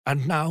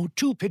And now,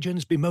 two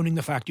pigeons bemoaning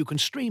the fact you can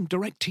stream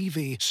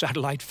DirecTV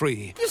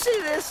satellite-free. You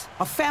see this?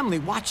 A family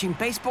watching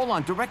baseball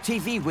on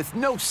DirecTV with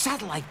no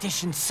satellite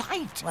dish in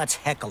sight. Let's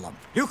heckle them.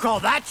 You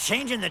call that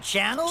changing the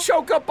channel?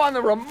 Choke up on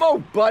the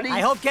remote, buddy. I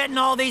hope getting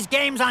all these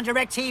games on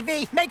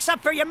DirecTV makes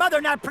up for your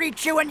mother not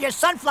pre-chewing your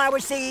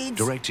sunflower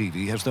seeds.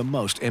 DirecTV has the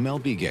most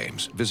MLB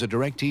games. Visit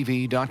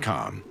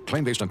DirecTV.com.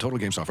 Claim based on total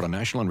games offered on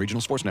national and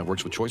regional sports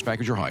networks with choice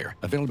package or higher.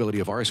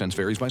 Availability of RSNs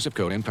varies by zip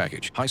code and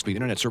package. High-speed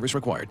internet service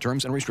required.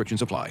 Terms and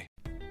restrictions apply.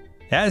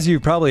 As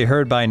you've probably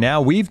heard by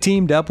now, we've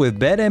teamed up with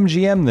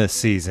BetMGM this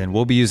season.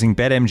 We'll be using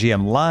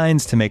BetMGM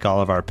lines to make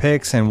all of our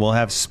picks, and we'll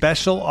have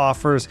special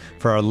offers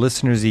for our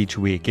listeners each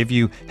week. If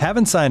you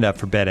haven't signed up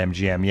for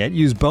BetMGM yet,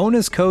 use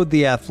bonus code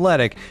The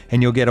Athletic,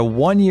 and you'll get a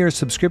 1-year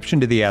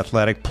subscription to The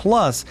Athletic,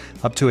 plus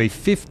up to a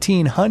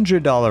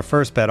 $1,500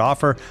 first bet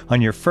offer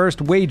on your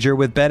first wager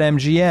with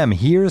BetMGM.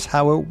 Here's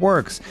how it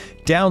works.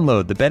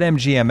 Download the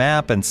BetMGM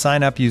app and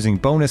sign up using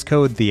bonus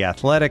code The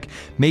Athletic.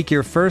 Make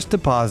your first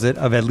deposit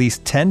of at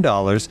least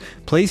 $10.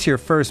 Place your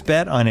first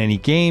bet on any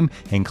game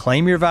and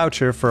claim your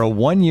voucher for a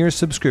 1-year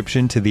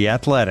subscription to The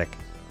Athletic.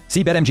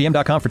 See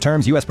BetMGM.com for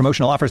terms. U.S.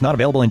 promotional offers not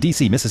available in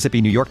D.C.,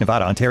 Mississippi, New York,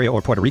 Nevada, Ontario,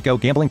 or Puerto Rico.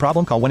 Gambling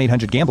problem? Call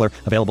 1-800-GAMBLER.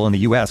 Available in the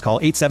U.S.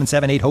 Call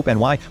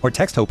 877-8-HOPE-NY or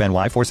text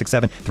HOPE-NY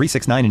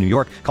 467-369 in New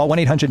York. Call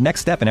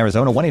 1-800-NEXT-STEP in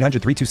Arizona.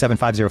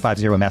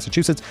 1-800-327-5050 in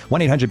Massachusetts.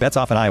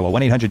 1-800-BETS-OFF in Iowa.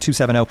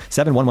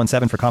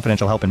 1-800-270-7117 for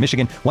confidential help in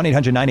Michigan.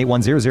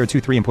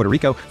 1-800-981-0023 in Puerto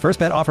Rico. First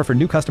bet offer for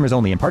new customers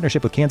only in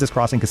partnership with Kansas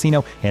Crossing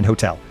Casino and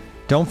Hotel.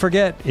 Don't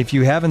forget, if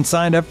you haven't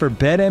signed up for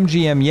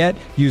BetMGM yet,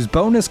 use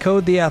bonus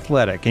code The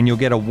Athletic, and you'll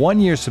get a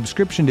 1-year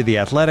subscription to The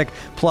Athletic,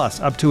 plus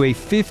up to a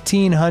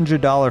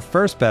 $1,500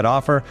 first bet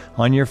offer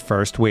on your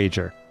first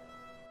wager.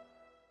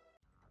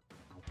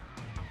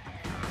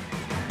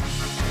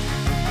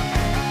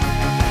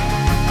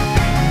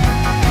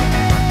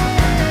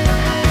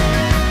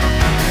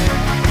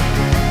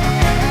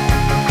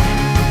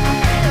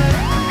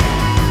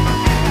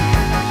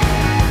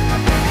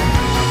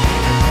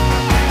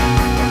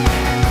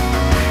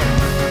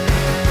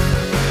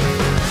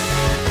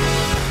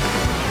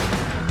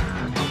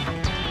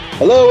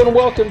 Hello and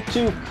welcome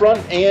to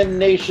Front and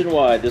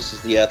Nationwide. This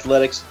is the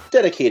Athletics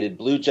dedicated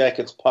Blue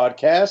Jackets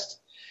podcast.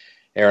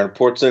 Aaron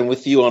Portzline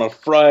with you on a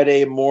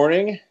Friday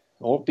morning. There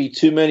won't be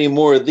too many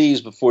more of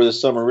these before the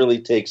summer really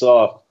takes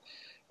off.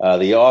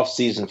 The off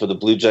season for the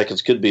Blue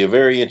Jackets could be a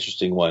very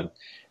interesting one.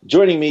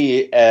 Joining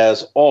me,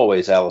 as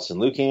always, Allison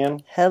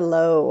Lucan.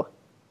 Hello.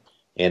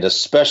 And a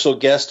special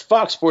guest,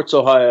 Fox Sports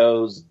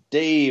Ohio's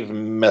Dave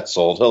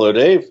Metzold. Hello,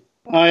 Dave.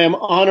 I am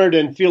honored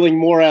and feeling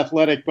more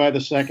athletic by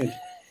the second.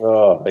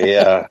 Oh,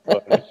 yeah.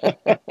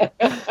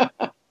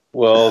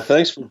 Well,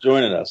 thanks for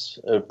joining us.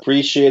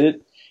 Appreciate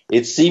it.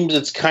 It seems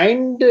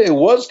it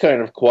was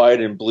kind of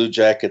quiet in Blue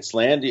Jackets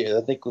land.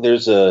 I think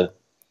there's a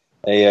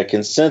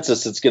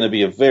consensus it's going to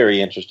be a very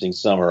interesting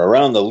summer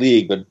around the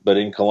league, but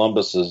in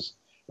Columbus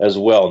as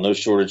well. No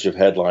shortage of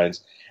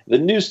headlines. The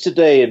news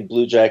today in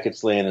Blue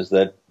Jackets land is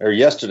that, or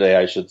yesterday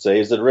I should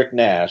say, is that Rick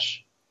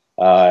Nash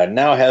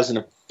now has an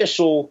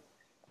official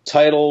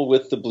title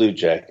with the Blue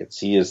Jackets.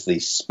 He is the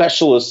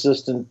special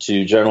assistant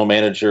to general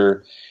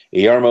manager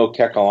Jarmo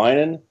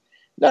Kekalainen.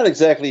 Not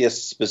exactly a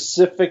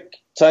specific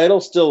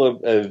title, still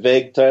a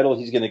vague title.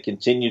 He's going to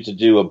continue to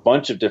do a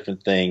bunch of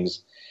different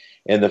things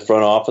in the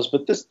front office,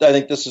 but I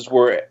think this is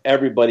where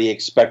everybody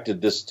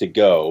expected this to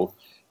go.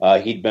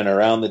 He'd been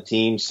around the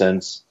team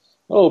since,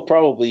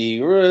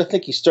 probably, I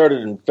think he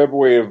started in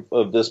February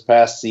of this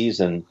past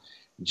season,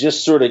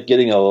 just sort of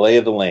getting a lay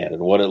of the land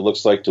and what it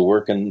looks like to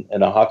work in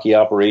a hockey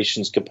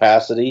operations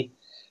capacity.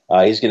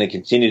 He's going to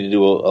continue to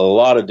do a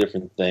lot of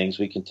different things.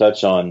 We can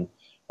touch on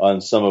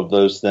some of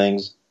those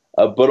things.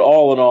 But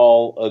all in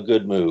all, a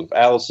good move.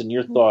 Allison,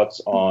 your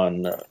thoughts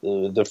on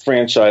the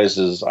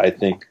franchise's, I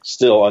think,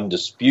 still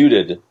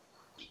undisputed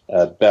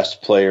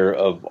best player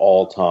of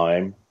all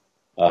time,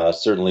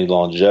 certainly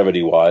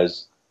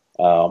longevity-wise,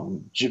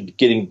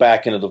 getting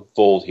back into the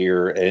fold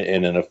here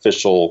in an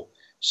official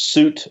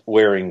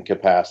suit-wearing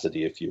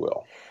capacity, if you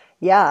will.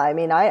 Yeah, I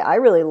mean, I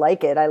really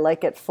like it. I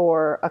like it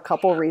for a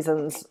couple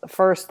reasons.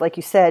 First, like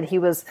you said, he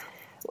was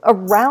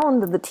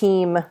around the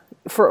team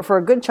for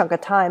a good chunk of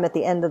time at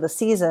the end of the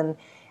season.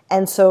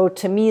 And so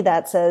to me,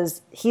 that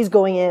says he's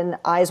going in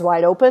eyes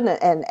wide open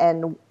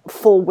and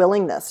full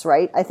willingness,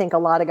 right? I think a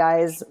lot of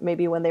guys,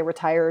 maybe when they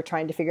retire, are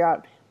trying to figure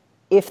out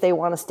if they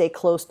want to stay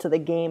close to the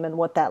game and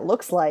what that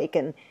looks like.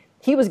 And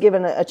he was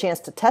given a chance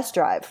to test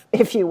drive,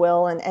 if you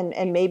will,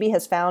 and maybe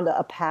has found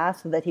a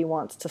path that he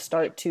wants to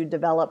start to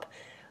develop.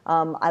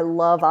 I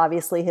love,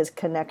 obviously, his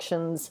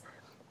connections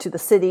to the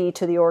city,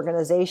 to the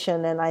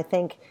organization, and I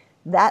think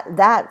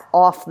that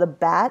off the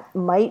bat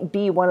might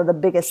be one of the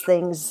biggest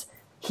things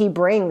he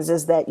brings,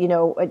 is that,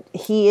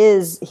 he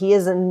is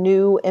a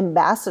new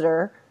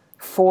ambassador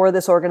for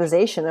this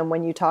organization. And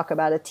when you talk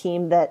about a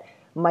team that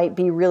might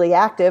be really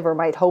active or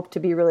might hope to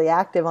be really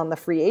active on the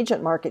free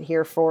agent market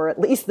here for at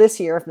least this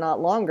year, if not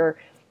longer,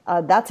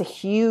 that's a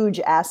huge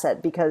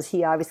asset, because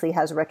he obviously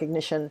has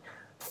recognition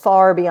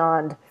far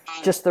beyond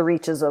just the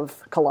reaches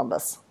of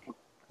Columbus.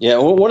 Yeah,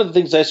 well, one of the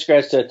things I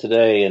scratched at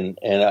today, and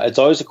it's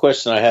always a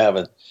question I have,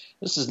 and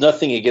this is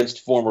nothing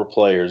against former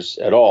players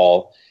at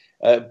all,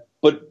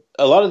 but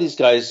a lot of these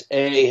guys,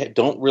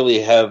 don't really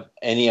have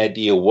any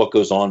idea what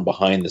goes on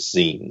behind the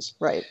scenes.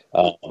 Right.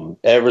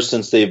 Ever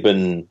since they've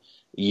been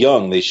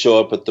young, they show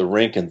up at the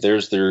rink, and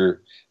there's their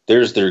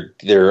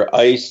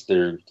ice,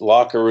 their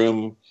locker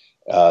room,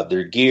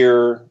 their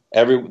gear.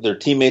 Their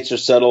teammates are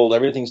settled.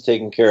 Everything's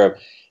taken care of.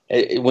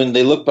 When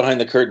they look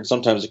behind the curtain,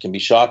 sometimes it can be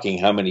shocking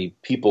how many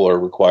people are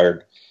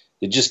required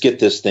to just get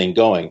this thing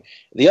going.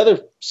 The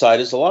other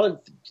side is a lot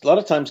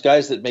of times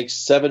guys that make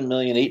 $7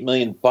 million, $8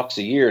 million bucks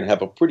a year and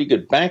have a pretty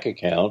good bank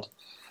account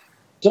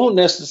don't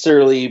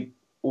necessarily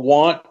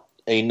want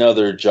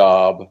another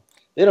job.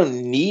 They don't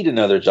need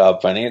another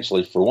job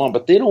financially, for one,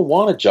 but they don't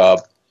want a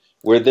job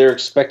where they're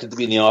expected to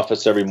be in the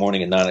office every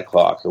morning at 9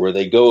 o'clock, or where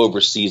they go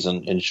overseas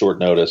in short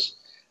notice.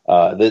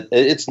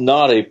 It's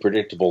not a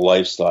predictable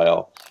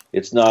lifestyle.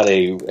 It's not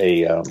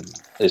a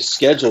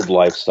scheduled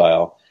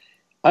lifestyle.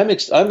 I'm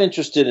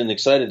interested and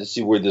excited to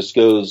see where this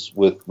goes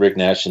with Rick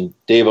Nash. And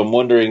Dave, I'm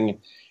wondering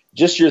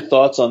just your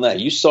thoughts on that.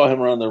 You saw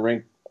him around the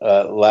rink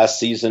last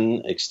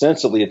season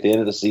extensively at the end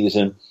of the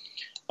season.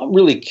 I'm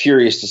really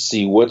curious to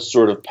see what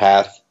sort of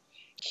path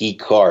he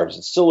carves.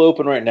 It's still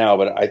open right now,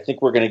 but I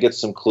think we're going to get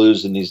some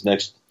clues in these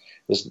next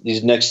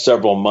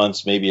several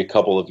months, maybe a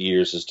couple of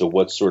years, as to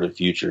what sort of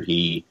future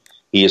he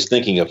is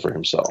thinking of for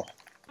himself.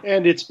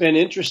 And it's been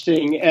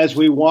interesting as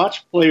we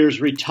watch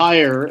players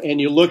retire, and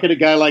you look at a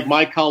guy like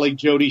my colleague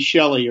Jody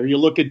Shelley, or you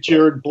look at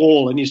Jared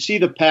Bohl, and you see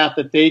the path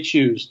that they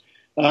choose,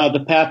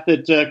 the path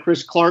that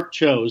Chris Clark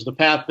chose, the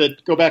path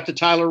that go back to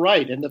Tyler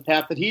Wright, and the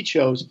path that he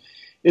chose.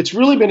 It's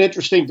really been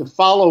interesting to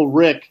follow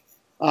Rick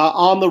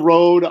on the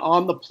road,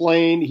 on the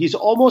plane. He's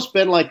almost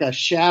been like a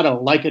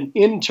shadow, like an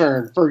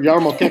intern for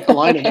Jarmo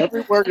Kekalainen.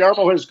 Everywhere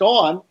Jarmo has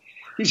gone,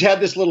 he's had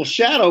this little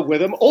shadow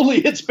with him, only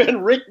it's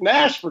been Rick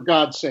Nash, for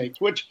God's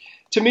sakes, which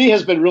to me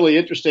has been really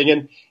interesting.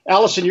 And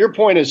Allison, your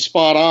point is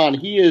spot on.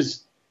 He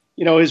is,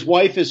 his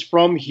wife is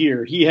from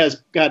here. He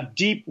has got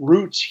deep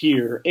roots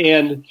here,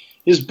 and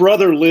his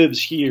brother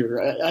lives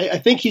here. I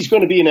think he's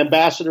going to be an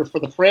ambassador for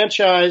the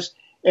franchise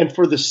and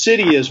for the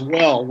city as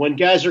well. When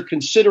guys are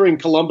considering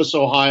Columbus,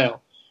 Ohio,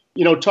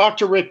 talk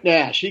to Rick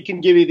Nash. He can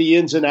give you the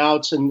ins and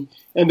outs and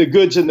the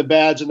goods and the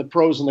bads and the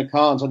pros and the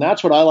cons. And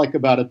that's what I like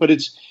about it. But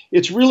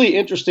it's really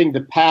interesting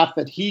the path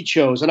that he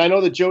chose. And I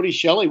know that Jody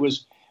Shelley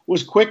was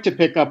quick to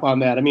pick up on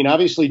that. I mean,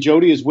 obviously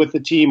Jody is with the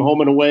team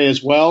home and away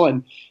as well,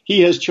 and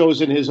he has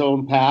chosen his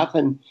own path.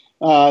 And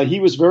he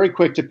was very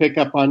quick to pick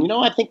up on,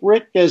 I think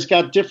Rick has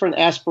got different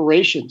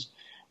aspirations.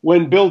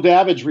 When Bill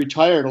Davidge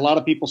retired, a lot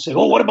of people said,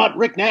 what about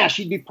Rick Nash?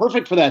 He'd be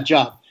perfect for that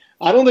job.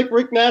 I don't think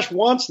Rick Nash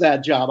wants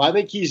that job. I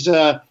think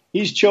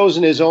he's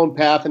chosen his own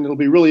path, and it'll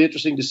be really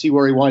interesting to see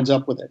where he winds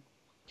up with it.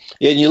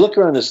 Yeah, and you look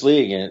around this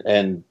league,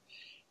 and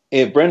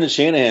if Brendan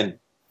Shanahan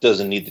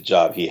doesn't need the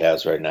job he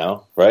has right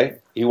now, right?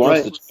 He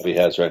wants the job he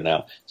has right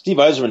now. Steve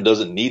Yzerman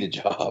doesn't need a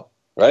job,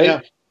 right?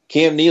 Yeah.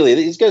 Cam Neely,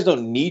 these guys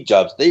don't need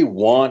jobs. They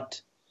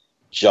want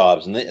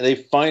jobs, and they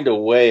find a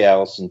way,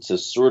 Allison, to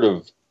sort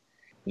of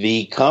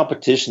the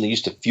competition that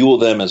used to fuel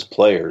them as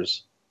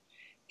players.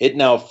 It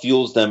now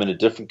fuels them in a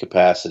different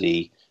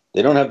capacity.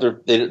 They don't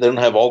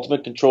have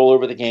ultimate control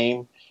over the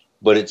game,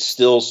 but it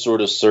still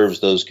sort of serves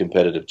those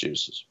competitive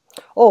juices.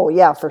 Oh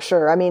yeah, for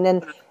sure. I mean,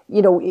 and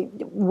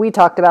we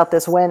talked about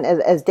this when,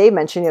 as Dave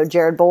mentioned,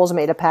 Jared Bohl's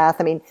made a path.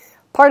 I mean,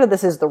 part of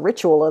this is the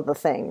ritual of the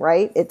thing,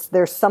 right?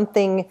 There's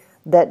something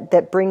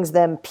that brings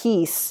them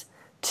peace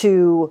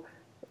to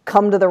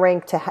come to the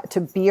rink,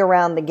 to be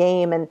around the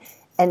game, and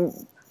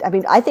I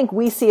mean, I think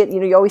we see it.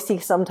 You always see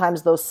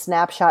sometimes those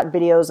snapshot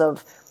videos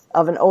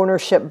of an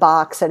ownership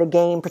box at a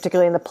game,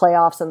 particularly in the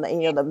playoffs, and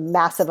the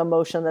massive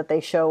emotion that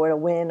they show at a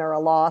win or a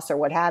loss or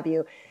what have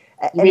you.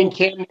 You mean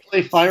Cam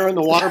Neely firing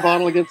the water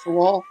bottle against the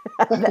wall?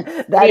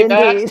 that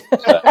indeed.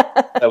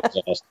 That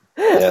was awesome.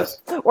 Yes.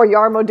 Or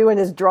Jarmo doing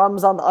his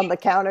drums on the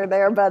counter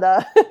there, but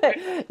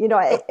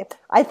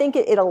I think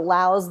it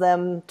allows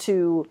them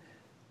to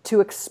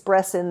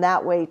express in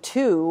that way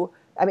too.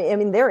 I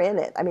mean, they're in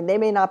it. I mean, they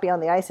may not be on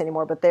the ice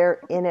anymore, but they're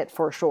in it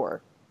for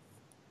sure.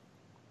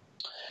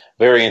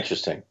 Very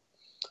interesting.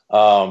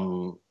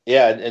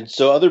 And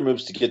so other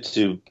moves to get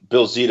to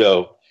Bill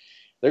Zito.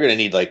 They're going to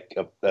need like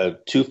a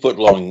 2-foot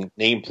long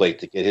nameplate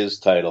to get his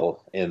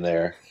title in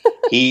there.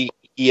 He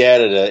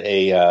added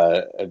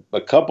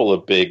a couple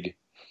of big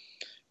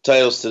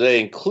titles today,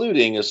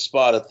 including a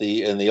spot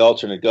in the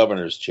alternate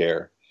governor's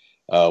chair,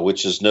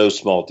 which is no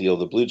small deal.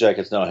 The Blue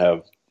Jackets now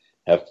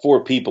have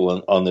 4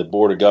 people on the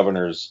board of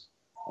governors,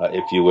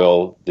 if you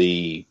will.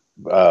 The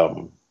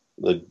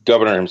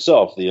governor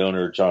himself, the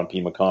owner, John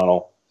P.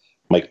 McConnell,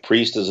 Mike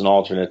Priest is an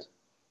alternate.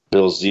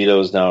 Bill Zito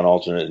is now an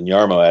alternate, and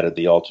Jarmo added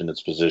the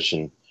alternate's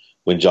position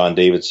when John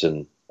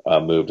Davidson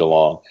moved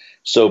along.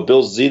 So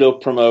Bill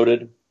Zito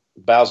promoted,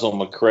 Basil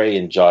McRae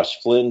and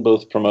Josh Flynn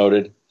both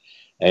promoted,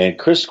 and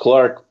Chris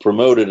Clark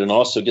promoted and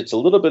also gets a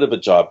little bit of a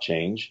job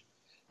change.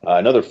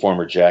 Another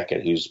former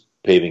Jacket who's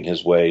paving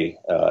his way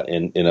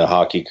in a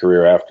hockey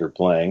career after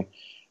playing.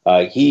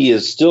 He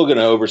is still going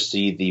to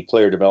oversee the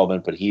player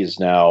development, but he is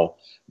now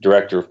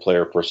director of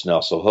player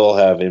personnel, so he'll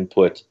have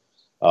input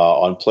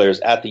on players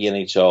at the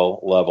NHL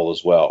level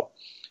as well.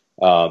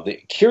 The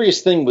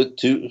curious thing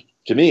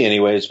to me,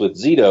 anyways,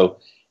 with Zito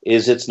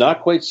is it's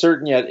not quite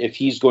certain yet if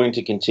he's going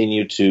to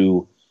continue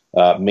to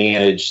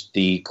manage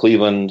the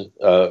Cleveland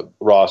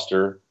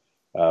roster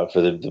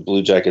for the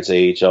Blue Jackets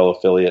AHL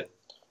affiliate.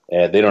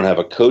 They don't have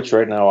a coach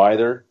right now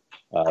either,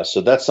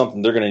 so that's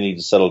something they're going to need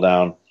to settle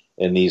down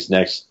in these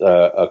next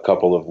a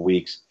couple of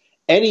weeks.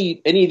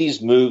 Any of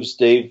these moves,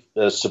 Dave,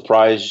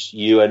 surprise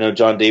you? I know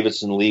John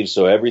Davidson leaves,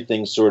 so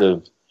everything sort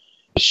of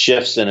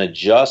shifts and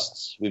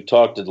adjusts. We've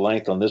talked at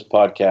length on this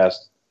podcast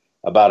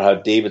about how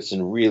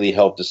Davidson really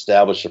helped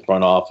establish a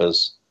front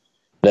office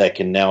that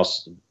can now,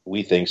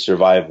 we think,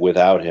 survive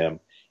without him.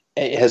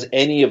 Has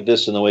any of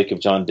this in the wake of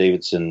John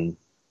Davidson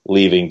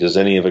leaving, does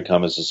any of it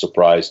come as a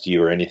surprise to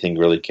you, or anything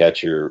really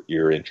catch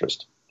your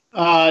interest?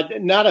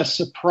 Not a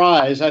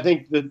surprise. I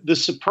think the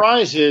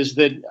surprise is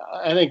that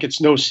I think it's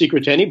no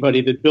secret to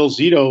anybody that Bill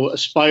Zito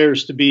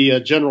aspires to be a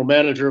general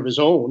manager of his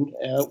own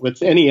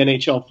with any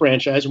NHL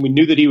franchise. And we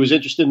knew that he was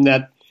interested in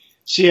that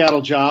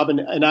Seattle job.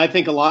 And I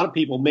think a lot of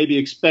people maybe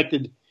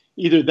expected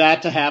either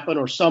that to happen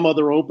or some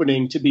other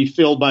opening to be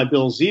filled by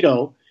Bill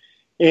Zito.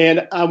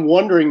 And I'm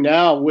wondering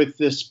now, with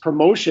this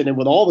promotion and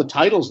with all the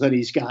titles that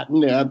he's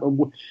gotten,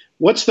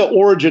 what's the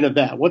origin of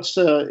that?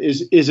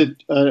 Is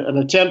it an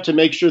attempt to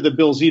make sure that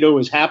Bill Zito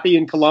is happy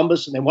in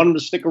Columbus and they want him to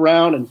stick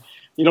around? And,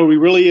 we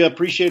really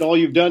appreciate all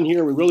you've done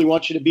here. We really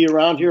want you to be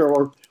around here.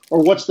 Or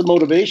what's the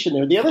motivation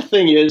there? The other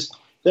thing is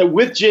that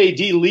with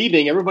JD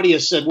leaving, everybody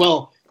has said,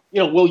 well,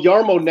 will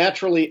Jarmo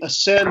naturally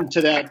ascend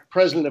to that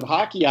president of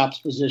hockey ops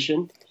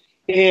position?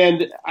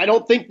 And I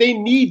don't think they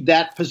need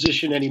that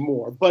position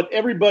anymore. But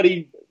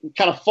everybody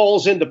kind of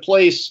falls into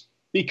place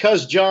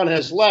because John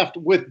has left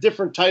with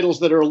different titles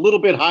that are a little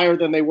bit higher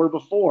than they were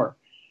before.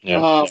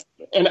 Yeah.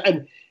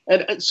 And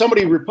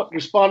somebody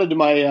responded to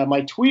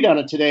my tweet on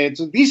it today. And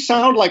so these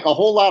sound like a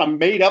whole lot of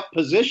made up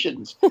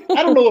positions.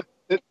 I don't know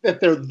that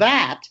they're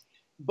that,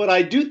 but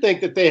I do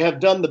think that they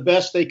have done the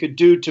best they could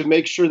do to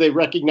make sure they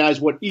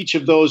recognize what each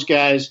of those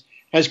guys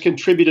has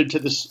contributed to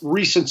this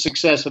recent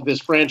success of this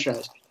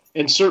franchise.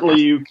 And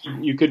certainly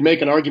you could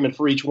make an argument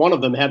for each one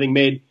of them having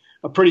made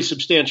a pretty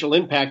substantial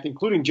impact,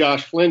 including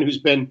Josh Flynn, who's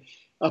been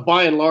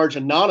by and large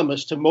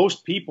anonymous to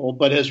most people,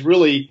 but has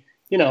really,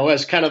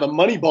 as kind of the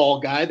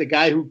Moneyball guy, the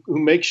guy who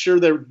makes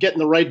sure they're getting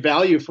the right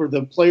value for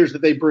the players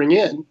that they bring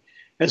in,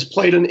 has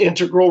played an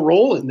integral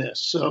role in this.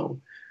 So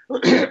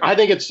I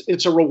think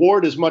it's a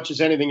reward as much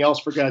as anything else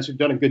for guys who've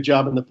done a good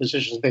job in the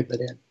positions they've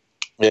been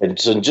in. And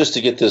so just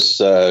to get this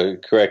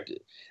correct,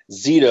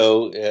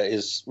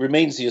 Zito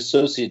remains the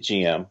associate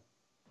GM.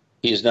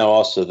 He is now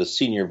also the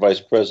senior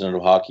vice president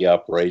of hockey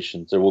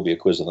operations. There will be a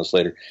quiz on this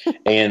later,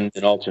 and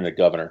an alternate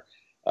governor.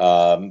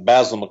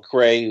 Basil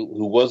McRae,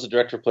 who was the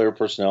director of player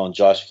personnel, and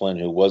Josh Flynn,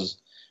 who was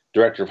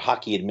director of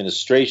hockey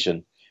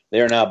administration,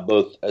 they are now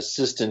both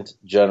assistant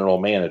general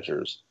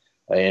managers.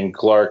 And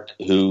Clark,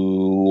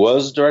 who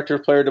was director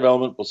of player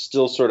development, but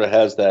still sort of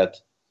has that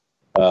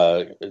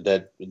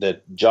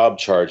job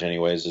charge,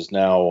 anyways, is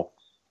now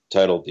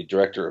titled the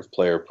director of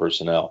player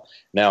personnel.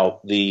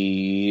 Now,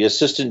 the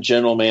assistant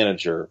general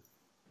manager,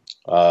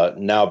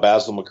 now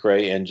Basil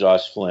McRae and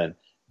Josh Flynn,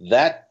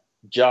 that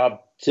job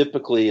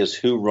typically is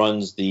who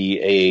runs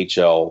the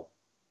AHL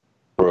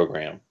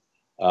program.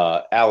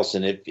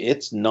 Allison, if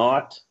it's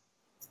not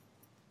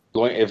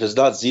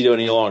Zito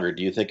any longer,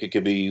 do you think it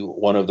could be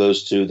one of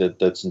those two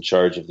that's in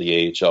charge of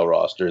the AHL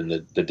roster and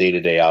the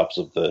day-to-day ops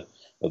of the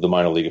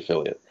minor league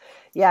affiliate?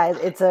 Yeah,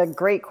 it's a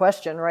great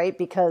question, right?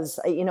 Because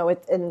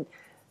and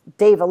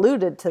Dave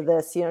alluded to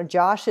this.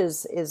 Josh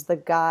is the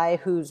guy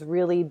who's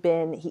really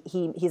been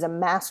he's a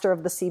master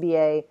of the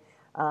CBA.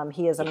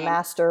 He is a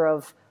master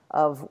of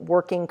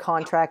working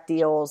contract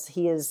deals.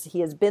 He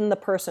has been the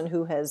person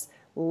who has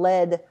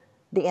led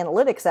the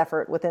analytics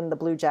effort within the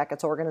Blue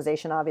Jackets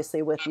organization,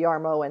 obviously with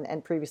Jarmo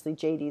and previously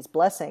JD's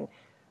blessing,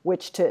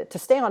 which to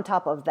stay on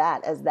top of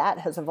that as that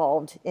has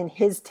evolved in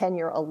his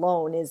tenure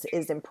alone is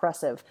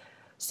impressive.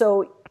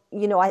 So,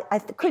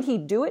 could he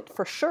do it?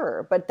 For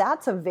sure, but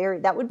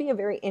that would be a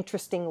very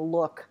interesting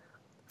look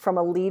from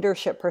a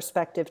leadership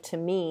perspective to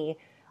me,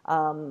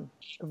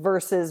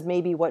 versus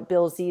maybe what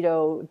Bill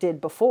Zito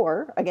did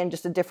before. Again,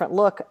 just a different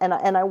look. And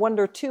I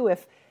wonder too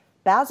if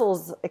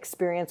Basil's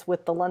experience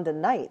with the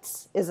London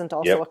Knights isn't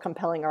also a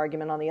compelling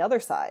argument on the other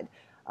side.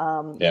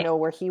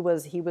 Where he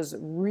was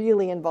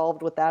really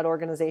involved with that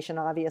organization,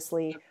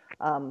 obviously,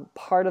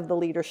 part of the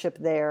leadership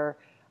there.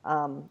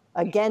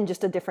 Again,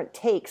 just a different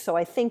take. So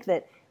I think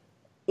that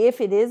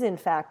if it is in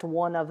fact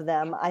one of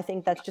them, I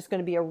think that's just going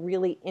to be a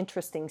really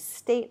interesting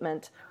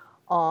statement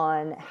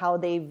on how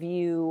they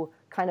view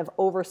kind of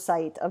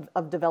oversight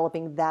of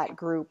developing that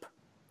group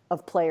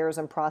of players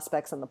and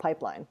prospects in the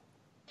pipeline.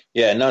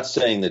 Yeah, not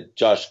saying that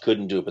Josh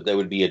couldn't do it, but that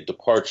would be a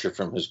departure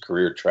from his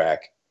career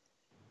track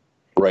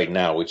right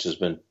now, which has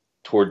been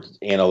toward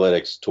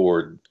analytics,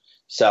 toward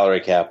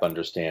salary cap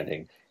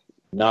understanding,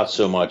 not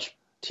so much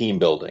team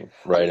building,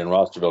 right, and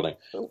roster building.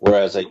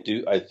 Whereas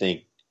I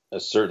think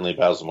certainly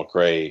Basil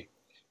McRae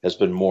has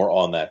been more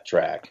on that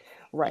track.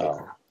 Right.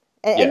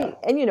 Yeah.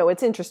 And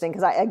it's interesting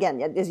because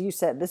again, as you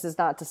said, this is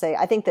not to say,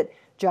 I think that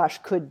Josh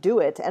could do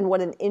it, and what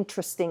an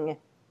interesting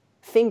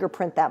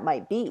fingerprint that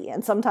might be.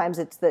 And sometimes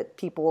it's that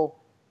people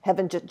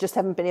haven't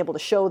been able to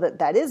show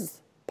that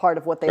is part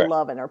of what they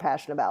love and are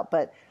passionate about.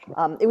 But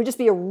it would just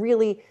be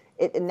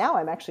and now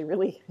I'm actually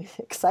really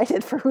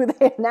excited for who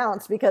they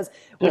announce, because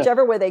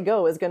whichever way they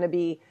go is going to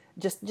be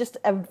just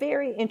a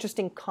very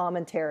interesting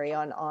commentary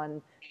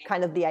on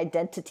kind of the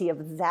identity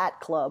of that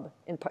club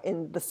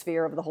in the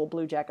sphere of the whole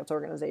Blue Jackets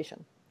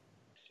organization.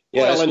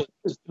 Yeah, and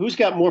who's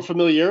got more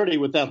familiarity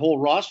with that whole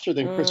roster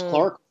than Chris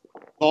Clark?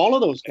 All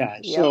of those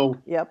guys.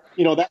 Yep.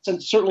 So,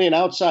 that's certainly an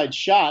outside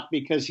shot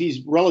because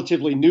he's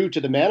relatively new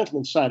to the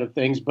management side of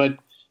things, but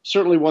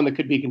certainly one that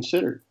could be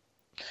considered.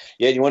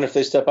 Yeah, you wonder if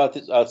they step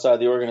outside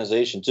the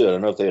organization, too. I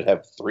don't know if they'd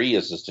have 3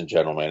 assistant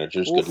general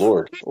managers. Oof. Good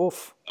Lord.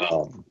 Oof.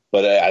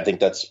 But I think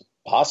that's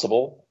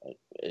possible.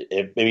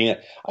 I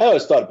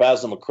always thought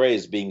Basil McRae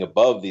as being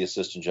above the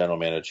assistant general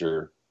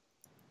manager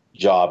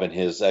job and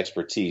his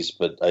expertise,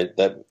 but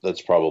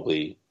that's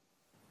probably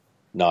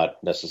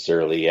not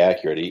necessarily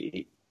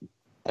accurate.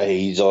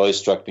 He's always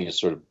struck me as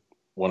sort of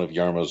one of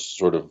Jarmo's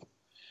sort of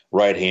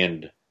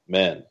right-hand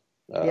men,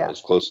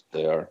 as close as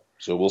they are.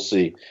 So we'll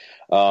see.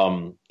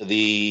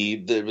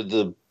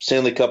 The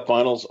Stanley Cup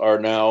Finals are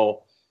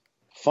now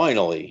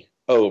finally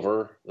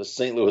over. The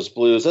St. Louis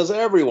Blues, as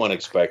everyone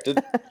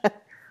expected,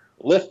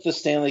 lift the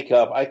Stanley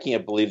Cup. I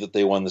can't believe that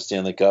they won the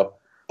Stanley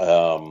Cup.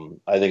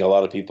 I think a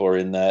lot of people are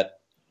in that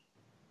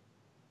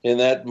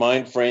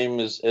mind frame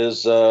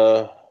as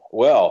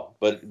well.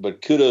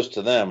 But kudos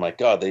to them. My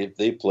God,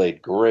 they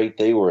played great.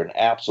 They were an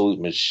absolute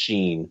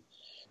machine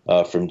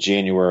from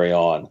January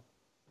on.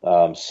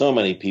 So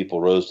many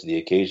people rose to the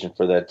occasion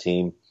for that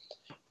team.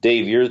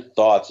 Dave, your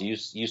thoughts?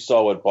 You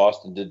saw what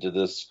Boston did to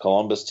this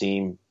Columbus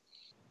team.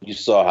 You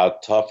saw how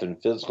tough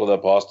and physical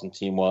that Boston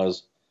team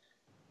was.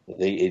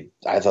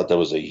 I thought that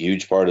was a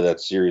huge part of that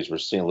series where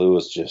St.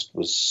 Louis just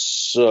was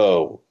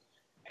so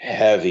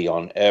heavy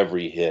on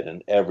every hit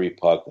and every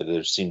puck that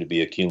there seemed to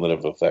be a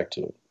cumulative effect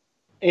to it.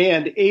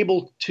 And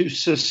able to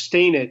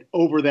sustain it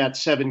over that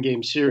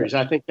 7-game series.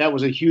 I think that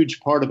was a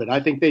huge part of it. I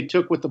think they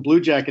took what the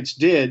Blue Jackets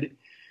did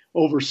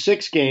over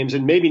 6 games,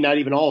 and maybe not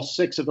even all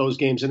 6 of those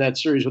games in that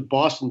series with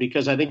Boston,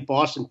 because I think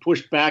Boston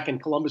pushed back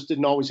and Columbus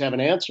didn't always have an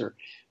answer.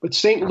 But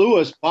St.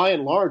 Louis, by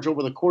and large,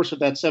 over the course of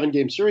that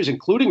 7-game series,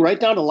 including right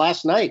down to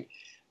last night,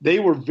 they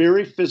were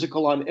very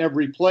physical on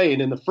every play.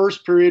 And in the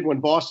first period, when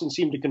Boston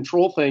seemed to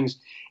control things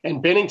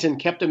and Binnington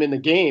kept them in the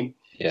game,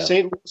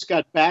 St. Louis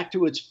got back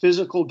to its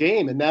physical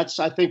game. And that's,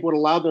 I think, what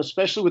allowed them,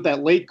 especially with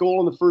that late goal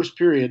in the first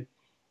period.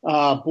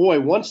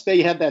 Once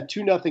they had that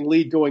 2-0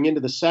 lead going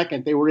into the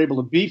second, they were able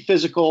to be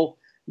physical,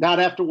 not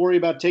have to worry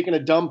about taking a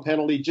dumb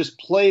penalty, just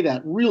play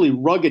that really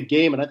rugged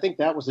game. And I think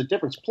that was the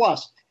difference.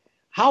 Plus,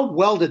 how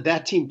well did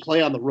that team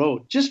play on the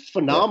road? Just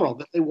phenomenal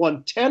that they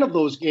won 10 of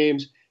those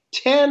games,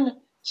 10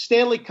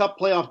 Stanley Cup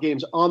playoff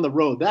games on the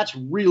road. That's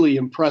really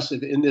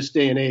impressive in this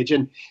day and age.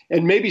 And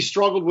maybe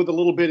struggled with a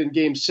little bit in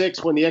Game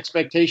 6 when the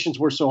expectations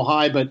were so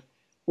high, but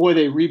boy,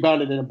 they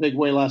rebounded in a big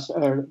way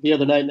the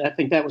other night. And I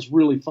think that was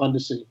really fun to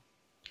see.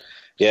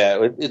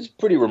 Yeah, it's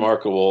pretty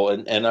remarkable,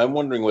 and I'm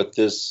wondering what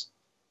this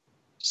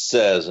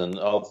says, and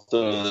I'll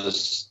throw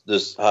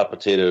this hot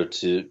potato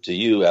to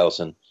you,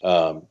 Allison.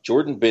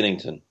 Jordan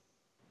Binnington.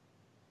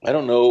 I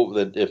don't know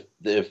that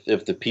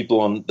if the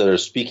people that are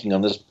speaking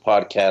on this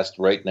podcast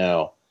right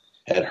now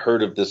had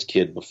heard of this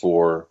kid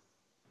before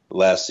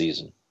last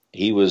season.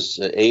 He was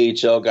an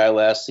AHL guy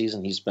last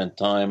season. He spent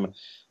time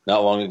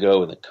not long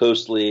ago in the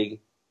Coast League.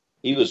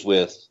 He was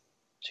with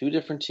 2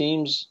 different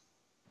teams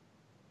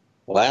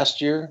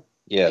last year.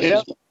 Yeah,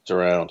 he's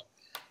around.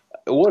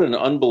 What an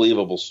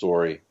unbelievable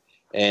story.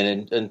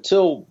 And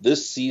until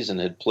this season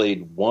had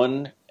played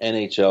 1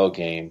 NHL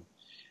game,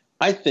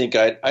 I think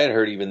I'd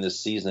heard even this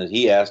season that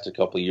he asked a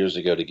couple of years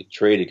ago to get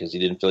traded because he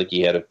didn't feel like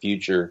he had a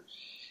future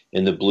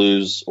in the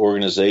Blues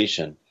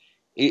organization.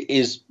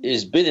 Is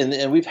been,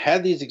 and we've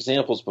had these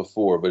examples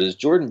before, but is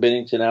Jordan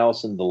Binnington,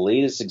 Allison, the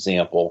latest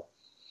example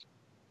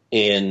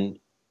in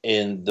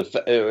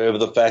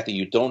the fact that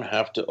you don't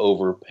have to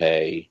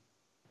overpay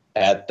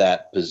at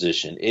that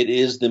position? It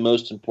is the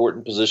most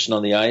important position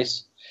on the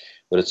ice,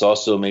 but it's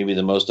also maybe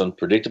the most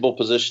unpredictable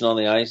position on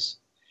the ice.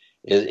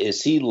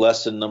 Is he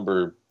lesson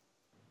number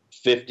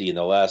 50 in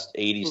the last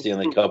 80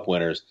 Stanley Cup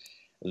winners,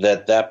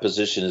 that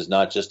position is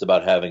not just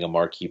about having a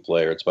marquee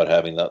player, it's about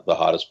having the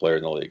hottest player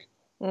in the league?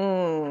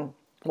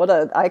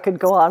 I could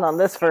go on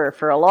this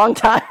for a long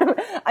time.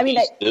 I mean,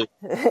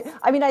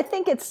 I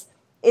think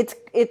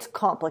it's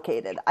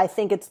complicated. I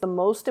think it's the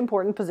most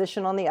important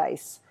position on the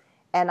ice.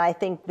 And I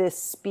think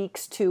this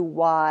speaks to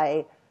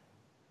why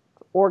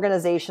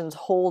organizations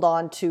hold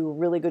on to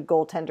really good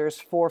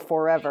goaltenders for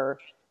forever,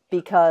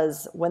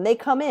 because when they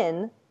come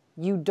in,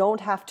 you don't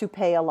have to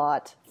pay a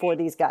lot for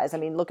these guys. I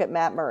mean, look at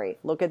Matt Murray,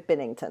 look at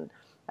Binnington.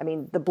 I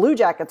mean, the Blue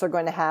Jackets are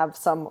going to have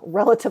some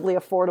relatively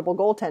affordable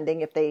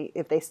goaltending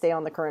if they stay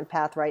on the current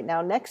path right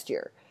now next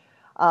year.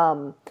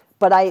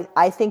 But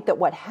I think that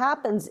what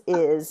happens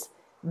is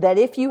that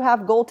if you have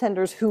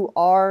goaltenders who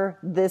are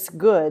this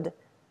good,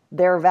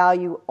 their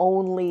value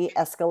only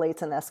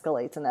escalates and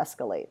escalates and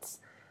escalates.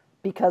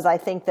 Because I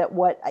think that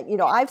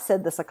I've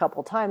said this a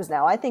couple times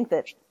now, I think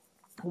that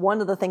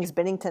one of the things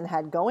Binnington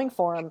had going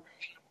for him,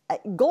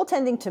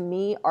 goaltending to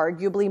me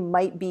arguably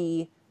might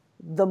be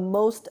the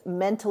most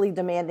mentally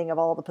demanding of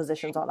all the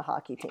positions on a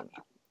hockey team,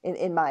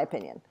 in my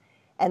opinion.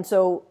 And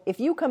so if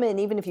you come in,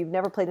 even if you've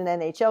never played an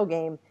NHL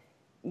game,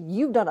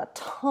 you've done a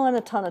ton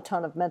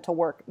of mental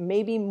work,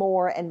 maybe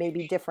more and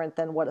maybe different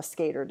than what a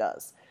skater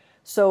does.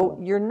 So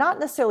you're not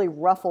necessarily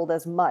ruffled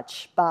as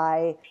much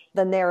by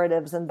the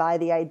narratives and by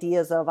the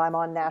ideas of I'm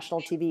on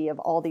national TV, of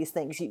all these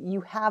things.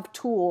 You have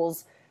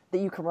tools that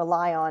you can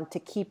rely on to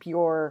keep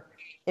your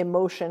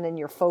emotion and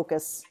your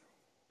focus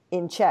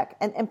in check.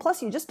 And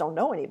plus, you just don't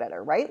know any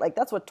better, right? Like,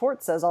 that's what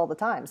Tort says all the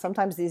time.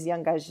 Sometimes these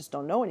young guys just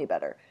don't know any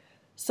better.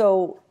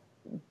 So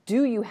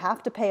do you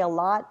have to pay a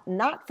lot?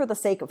 Not for the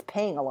sake of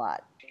paying a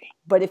lot,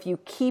 but if you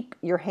keep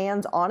your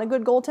hands on a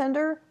good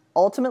goaltender,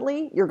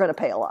 ultimately, you're going to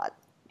pay a lot.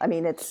 I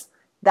mean, that's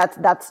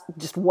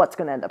just what's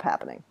going to end up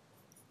happening.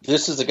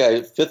 This is a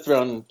guy, third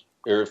round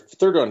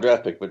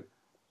draft pick, but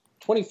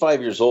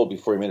 25 years old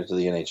before he made it to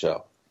the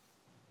NHL.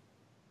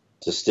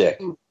 To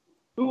stick.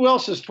 Who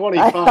else is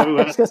 25 who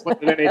hasn't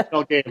played an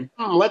NHL game?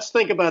 Let's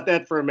think about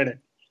that for a minute.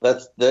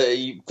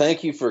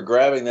 Thank you for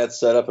grabbing that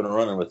setup and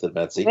running with it,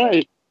 Betsy.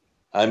 Right.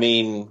 I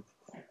mean,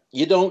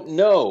 you don't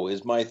know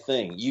is my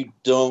thing. You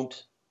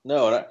don't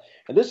know,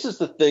 and this is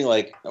the thing.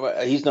 Like,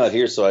 he's not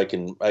here, so I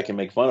can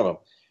make fun of him.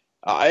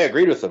 I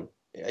agreed with him.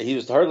 He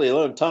was hardly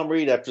alone. Tom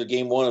Reed, after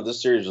game one of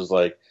this series, was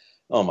like,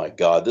 "Oh my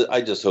God,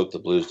 I just hope the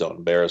Blues don't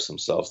embarrass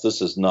themselves.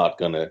 This is not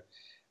gonna.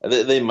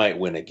 They might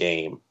win a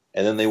game,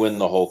 and then they win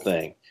the whole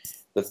thing."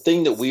 The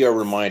thing that we are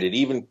reminded,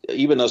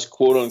 even us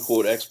quote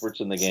unquote experts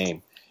in the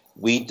game,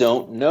 we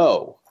don't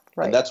know,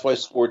 right. And that's why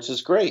sports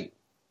is great.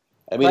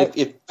 I mean, right.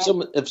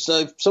 if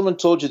someone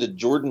told you that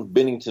Jordan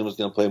Binnington was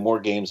going to play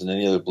more games than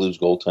any other Blues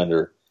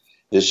goaltender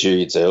this year,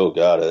 you'd say, "Oh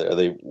God,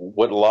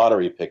 what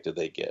lottery pick did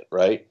they get?"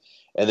 Right?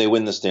 And they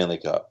win the Stanley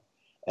Cup.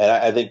 And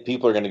I think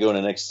people are going to go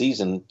into next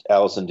season,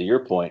 Allison, to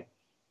your point.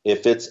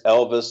 If it's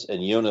Elvis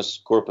and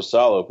Jonas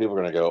Korpisalo, people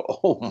are going to go,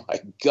 "Oh my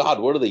God,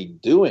 what are they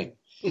doing?"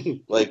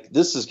 Like,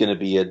 this is going to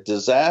be a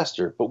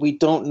disaster. But we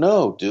don't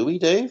know, do we,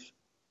 Dave?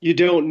 You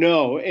don't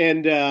know.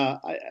 And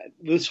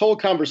this whole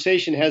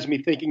conversation has me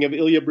thinking of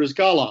Ilya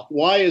Bryzgalov.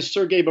 Why is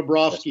Sergei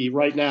Bobrovsky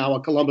right now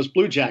a Columbus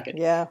Blue Jacket?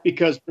 Yeah.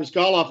 Because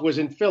Bryzgalov was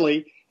in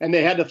Philly, and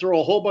they had to throw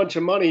a whole bunch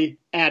of money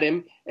at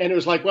him. And it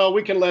was like, well,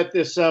 we can let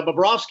this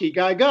Bobrovsky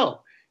guy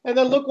go. And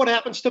then look what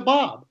happens to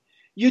Bob.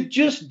 You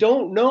just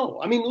don't know.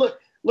 I mean,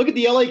 look at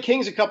the LA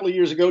Kings a couple of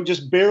years ago,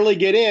 just barely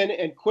get in,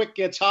 and Quick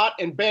gets hot,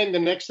 and bang, the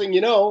next thing you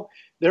know,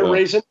 they're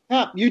raising the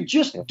cup. You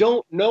just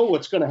don't know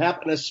what's going to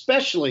happen,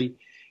 especially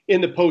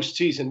in the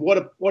postseason.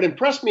 What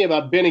impressed me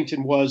about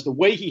Binnington was the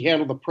way he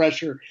handled the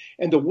pressure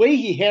and the way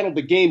he handled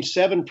the Game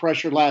 7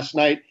 pressure last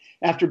night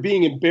after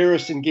being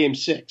embarrassed in Game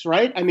 6,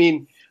 right? I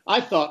mean,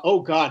 I thought, oh,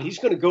 God, he's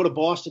going to go to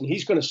Boston.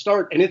 He's going to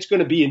start, and it's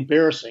going to be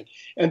embarrassing.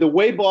 And the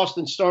way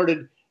Boston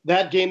started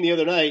that game the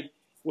other night,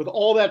 with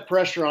all that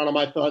pressure on him,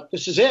 I thought,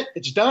 this is it.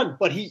 It's done.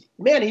 But he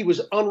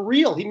was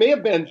unreal. He may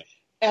have been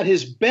at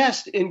his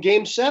best in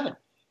Game 7.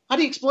 How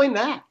do you explain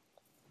that?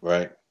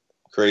 Right.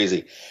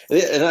 Crazy.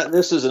 And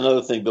this is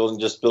another thing,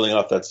 building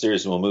off that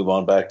series, and we'll move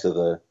on back to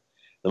the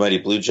mighty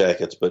Blue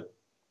Jackets. But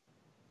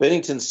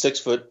Binnington's 6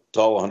 foot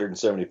tall,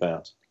 170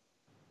 pounds.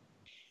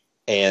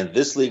 And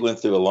this league went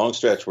through a long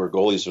stretch where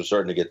goalies were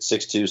starting to get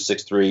 6'2",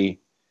 6'3",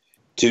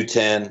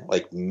 210,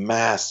 like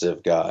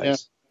massive guys. Yeah.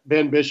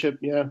 Ben Bishop,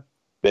 yeah.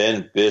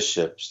 Ben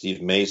Bishop,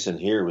 Steve Mason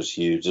here was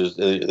huge.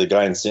 The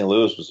guy in St.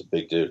 Louis was a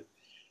big dude.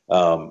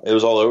 It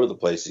was all over the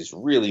place. These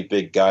really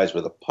big guys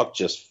where the puck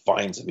just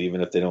finds them, even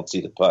if they don't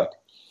see the puck.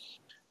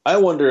 I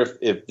wonder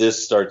if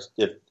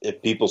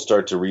people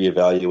start to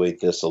reevaluate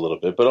this a little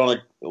bit. But on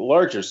a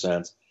larger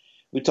sense,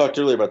 we talked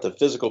earlier about the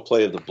physical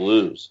play of the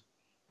Blues.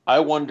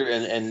 I wonder,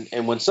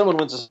 and when someone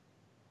wins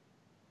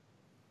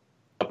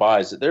a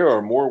buys, that there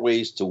are more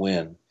ways to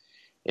win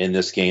in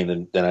this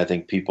game than I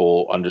think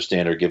people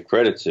understand or give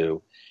credit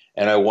to.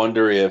 And I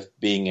wonder if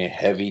being a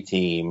heavy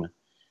team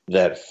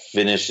that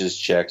finishes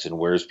checks and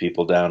wears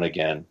people down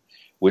again,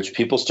 which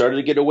people started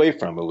to get away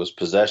from. It was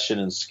possession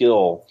and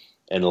skill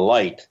and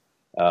light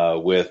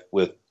with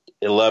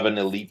 11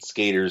 elite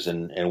skaters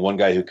and one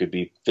guy who could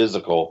be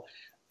physical.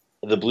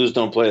 The Blues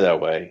don't play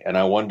that way. And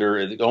I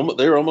wonder,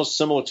 they're almost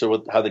similar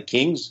to how the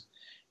Kings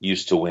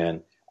used to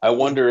win. I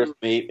wonder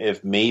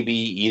if maybe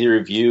either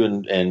of you,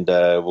 and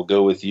we'll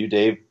go with you,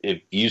 Dave,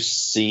 if you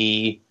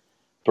see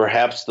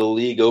perhaps the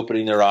league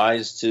opening their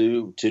eyes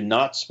to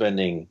not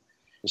spending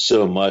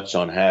so much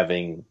on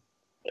having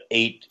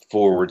 8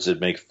 forwards that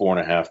make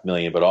 $4.5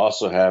 million, but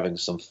also having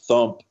some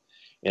thump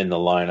in the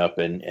lineup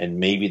and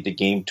maybe the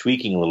game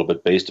tweaking a little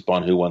bit based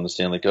upon who won the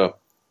Stanley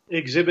Cup.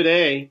 Exhibit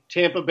A,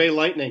 Tampa Bay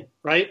Lightning,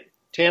 right?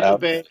 Tampa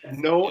Bay,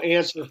 no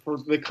answer for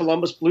the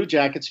Columbus Blue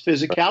Jackets'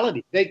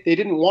 physicality. They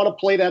didn't want to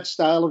play that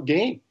style of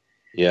game.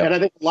 Yeah. And I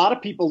think a lot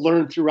of people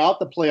learned throughout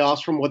the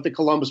playoffs from what the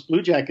Columbus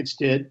Blue Jackets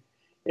did.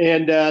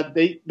 And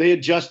they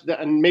adjusted,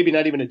 and maybe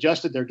not even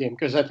adjusted their game,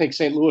 because I think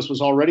St. Louis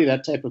was already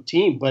that type of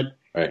team. But,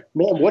 man,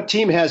 what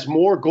team has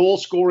more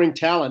goal-scoring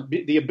talent,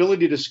 the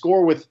ability to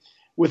score with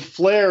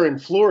flair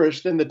and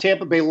flourish than the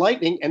Tampa Bay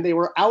Lightning, and they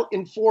were out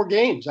in 4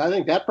 games. I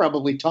think that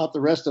probably taught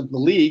the rest of the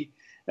league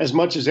as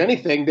much as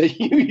anything that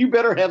you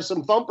better have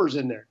some thumpers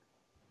in there.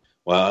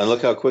 Wow, and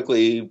look how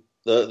quickly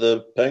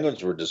the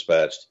Penguins were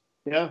dispatched.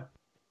 Yeah.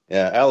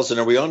 Yeah, Allison,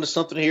 are we on to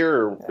something here,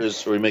 or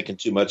are we making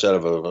too much out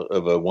of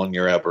a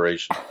 1-year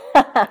aberration?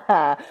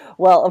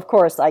 Well, of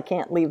course, I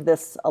can't leave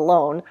this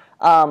alone.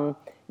 And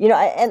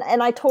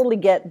I totally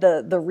get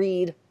the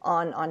read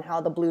on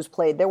how the Blues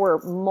played. There were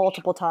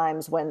multiple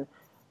times when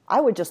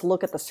I would just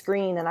look at the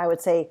screen and I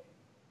would say,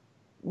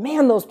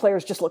 man, those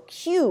players just look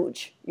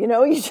huge. You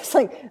just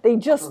they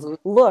just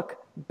look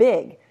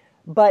big.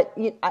 But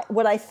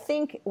what I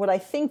think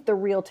the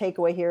real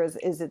takeaway here is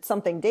it's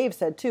something Dave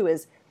said too,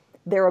 is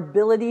their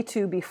ability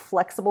to be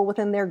flexible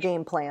within their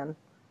game plan,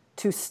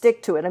 to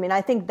stick to it. I mean, I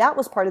think that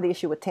was part of the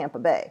issue with Tampa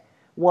Bay,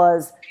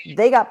 was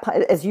they got,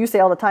 as you say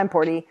all the time,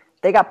 Porty,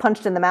 they got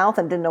punched in the mouth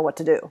and didn't know what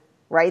to do,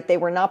 right? They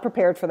were not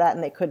prepared for that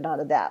and they could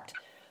not adapt.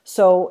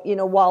 So,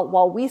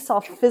 while we saw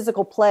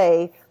physical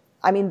play,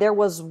 I mean, there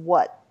was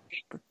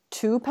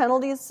 2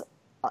 penalties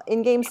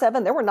in Game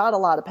 7? There were not a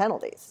lot of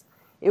penalties.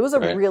 It was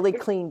a really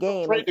clean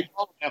game. Afraid to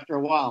call it after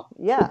a while.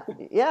 Yeah.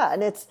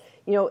 And it's,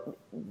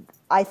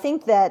 I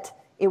think that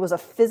it was a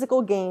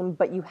physical game,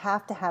 but you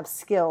have to have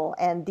skill.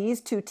 And these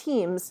 2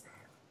 teams,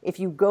 if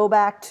you go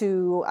back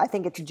to, I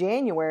think it's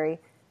January,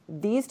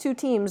 these 2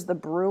 teams, the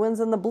Bruins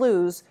and the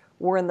Blues,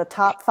 were in the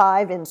top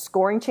 5 in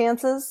scoring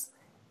chances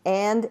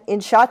and in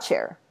shot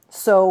share.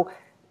 So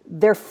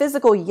they're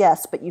physical,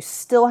 yes, but you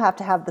still have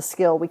to have the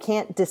skill. We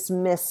can't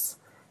dismiss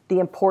the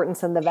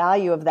importance and the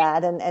value of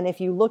that. And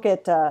if you look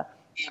at,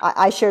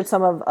 I shared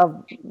some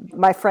of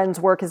my friend's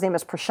work. His name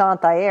is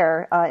Prashant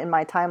Iyer in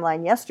my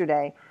timeline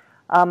yesterday.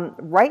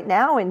 Right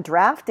now in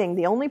drafting,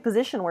 the only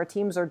position where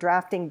teams are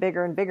drafting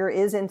bigger and bigger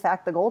is, in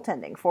fact, the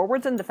goaltending.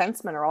 Forwards and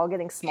defensemen are all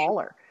getting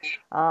smaller.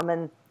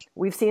 And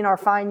we've seen our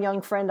fine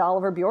young friend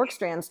Oliver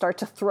Bjorkstrand start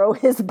to throw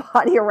his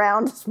body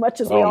around as much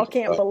as we all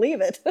can't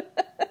believe it.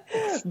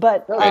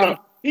 But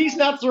he's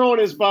not throwing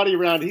his body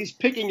around. He's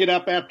picking it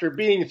up after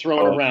being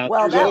thrown around.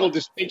 Well, There's a little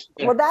distinction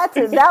there. Well, that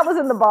was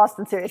in the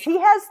Boston series. He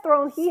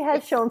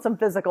has shown some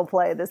physical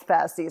play this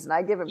past season.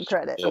 I give him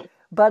credit. Yeah.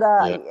 But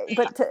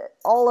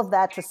all of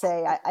that to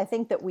say, I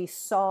think that we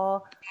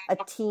saw a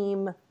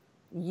team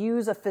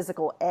use a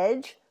physical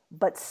edge,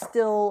 but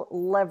still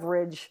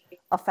leverage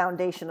a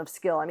foundation of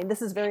skill. I mean,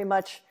 this is very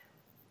much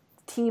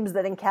teams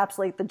that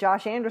encapsulate the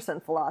Josh Anderson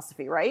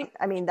philosophy, right?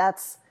 I mean,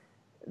 that's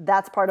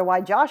part of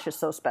why Josh is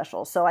so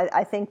special. So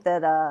I think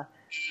that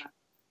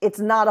it's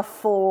not a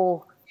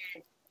full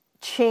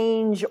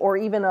change or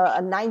even a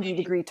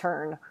 90-degree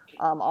turn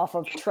off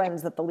of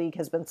trends that the league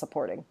has been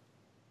supporting.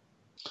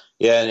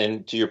 Yeah,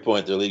 and to your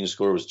point, their leading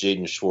scorer was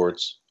Jaden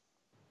Schwartz.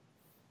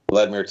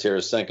 Vladimir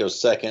Tarasenko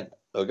second.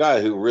 A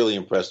guy who really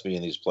impressed me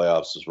in these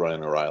playoffs is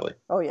Ryan O'Reilly.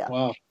 Oh, yeah.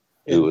 Wow.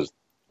 Who was,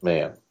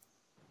 man,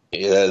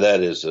 yeah,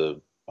 that is a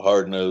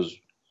hard-nosed,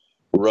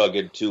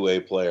 rugged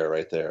two-way player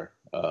right there.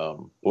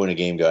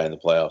 Point-of-game guy in the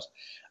playoffs.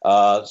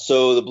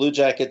 So the Blue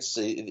Jackets,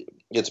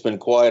 it's been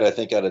quiet, I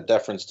think, out of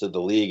deference to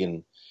the league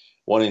and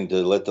wanting to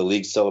let the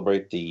league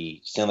celebrate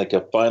the Stanley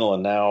Cup final,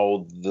 and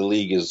now the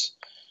league is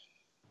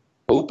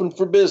open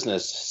for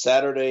business.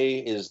 Saturday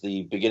is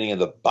the beginning of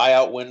the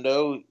buyout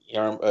window.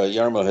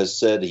 Jarmo has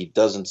said he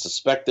doesn't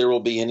suspect there will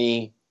be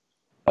any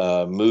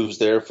moves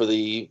there for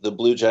the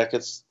Blue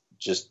Jackets,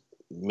 just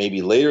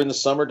maybe later in the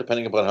summer,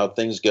 depending upon how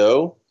things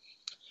go.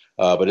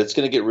 But it's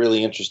going to get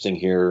really interesting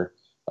here,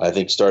 I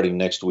think, starting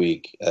next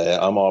week.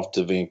 I'm off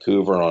to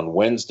Vancouver on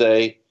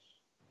Wednesday.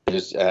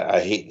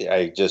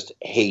 I just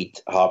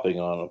hate hopping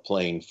on a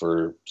plane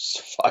for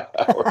 5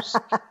 hours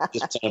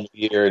this time of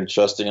year and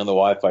trusting on the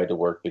Wi-Fi to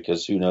work,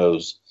 because who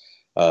knows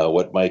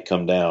what might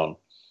come down.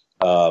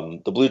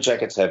 The Blue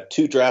Jackets have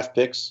 2 draft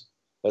picks.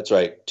 That's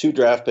right, 2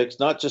 draft picks,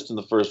 not just in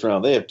the first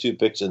round. They have 2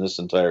 picks in this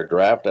entire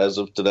draft as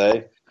of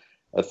today.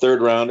 A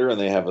 3rd rounder, and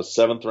they have a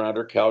 7th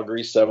rounder,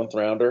 Calgary 7th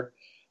rounder.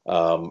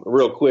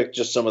 Real quick,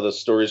 just some of the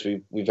stories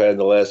we've had in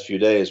the last few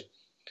days.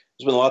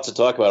 There's been lots of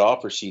talk about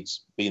offer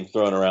sheets being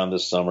thrown around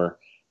this summer.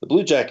 The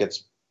Blue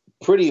Jackets,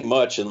 pretty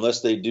much,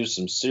 unless they do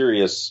some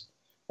serious,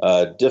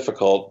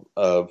 difficult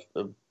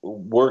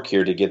work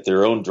here to get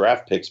their own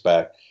draft picks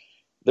back,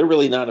 they're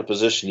really not in a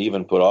position to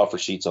even put offer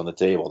sheets on the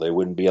table. They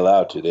wouldn't be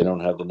allowed to. They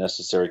don't have the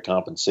necessary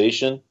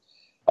compensation.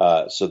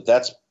 So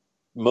that's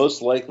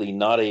most likely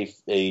not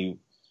a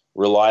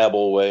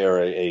reliable way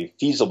or a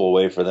feasible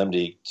way for them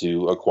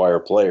to acquire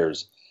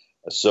players.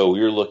 So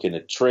you're looking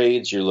at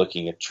trades. You're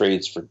looking at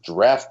trades for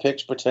draft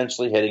picks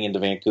potentially heading into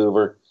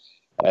Vancouver.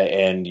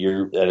 And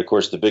of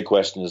course, the big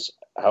question is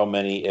how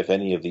many, if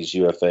any, of these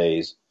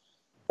UFAs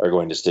are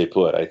going to stay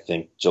put. I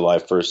think July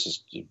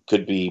 1st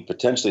could be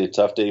potentially a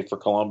tough day for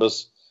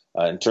Columbus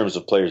in terms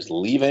of players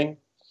leaving.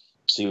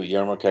 See what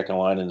Jarmo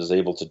Kekalainen is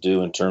able to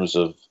do in terms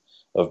of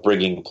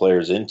bringing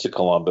players into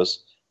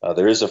Columbus.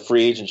 There is a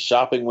free agent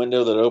shopping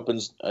window that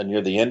opens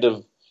near the end of,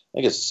 I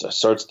think it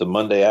starts the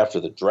Monday after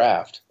the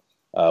draft,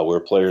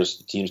 where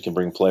teams can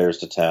bring players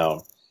to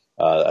town.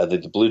 I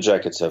think the Blue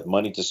Jackets have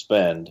money to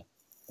spend,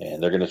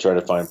 and they're going to try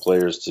to find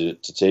players to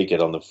take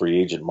it on the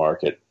free agent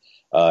market.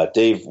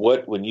 Dave,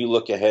 when you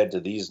look ahead to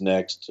these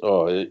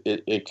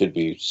it could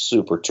be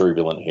super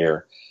turbulent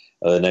here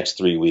the next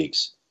 3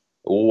 weeks.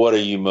 What are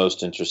you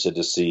most interested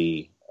to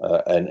see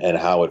and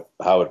how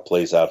it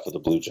plays out for the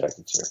Blue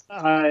Jackets here?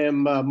 I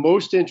am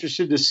most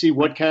interested to see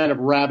what kind of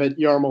rabbit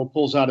Jarmo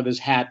pulls out of his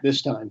hat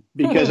this time,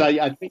 because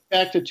I think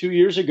back to 2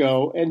 years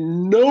ago,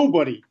 and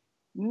nobody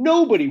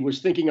was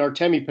thinking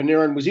Artemi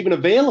Panarin was even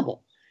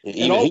available.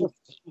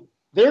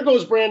 There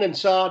goes Brandon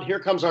Saad. Here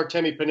comes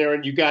Artemi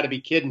Panarin. You got to be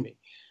kidding me.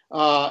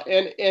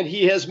 And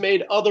he has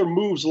made other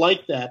moves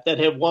like that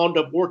have wound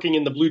up working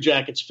in the Blue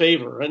Jackets'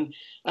 favor, and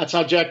that's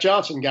how Jack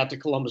Johnson got to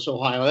Columbus,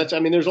 Ohio.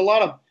 There's a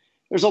lot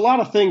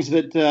of things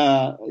that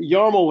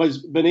Jarmo has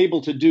been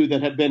able to do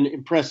that have been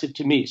impressive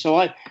to me.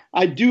 So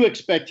I do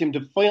expect him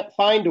to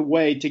find a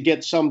way to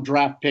get some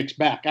draft picks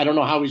back. I don't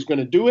know how he's going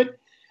to do it.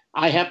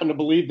 I happen to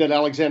believe that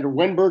Alexander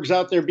Wenberg's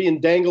out there being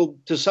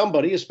dangled to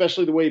somebody,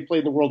 especially the way he played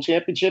in the World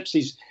Championships.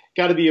 He's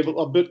got to be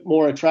a bit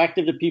more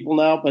attractive to people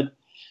now, but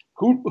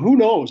who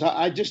knows?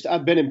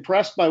 I've been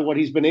impressed by what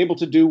he's been able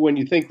to do when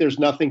you think there's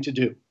nothing to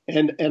do.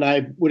 And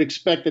I would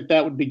expect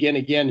that would begin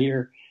again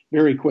here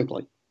very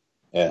quickly.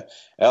 Yeah.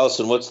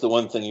 Allison, what's the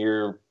one thing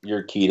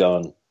you're keyed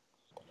on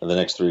in the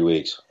next 3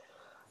 weeks?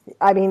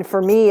 I mean,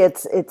 for me,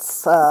 it's easy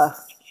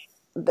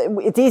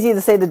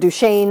to say the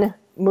Duchesne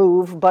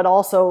move, but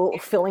also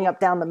filling up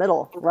down the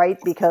middle, right?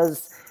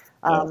 Because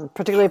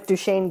particularly if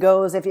Duchesne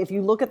goes, if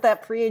you look at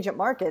that free agent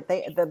market,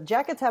 the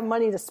Jackets have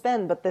money to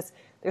spend, but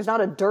there's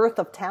not a dearth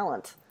of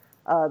talent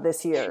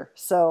this year.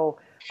 So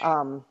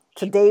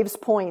to Dave's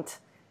point,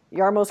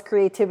 Jarmo's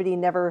creativity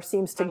never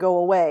seems to go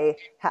away.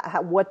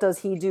 What does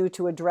he do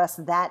to address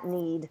that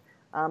need?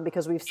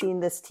 Because we've seen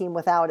this team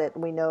without it,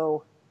 and we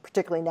know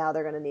particularly now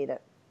they're going to need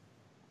it.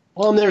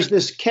 Well, and there's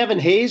this Kevin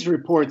Hayes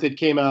report that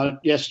came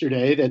out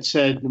yesterday that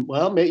said,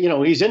 well,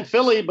 he's in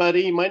Philly, but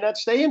he might not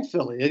stay in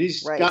Philly.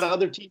 He's got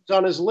other teams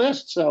on his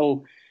list.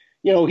 So,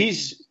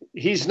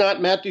 he's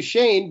not Matt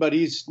Duchene, but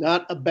he's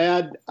not a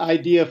bad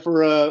idea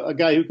for a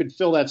guy who could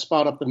fill that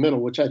spot up the middle,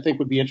 which I think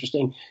would be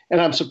interesting.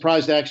 And I'm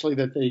surprised, actually,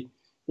 that the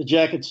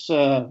Jackets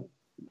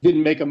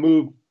didn't make a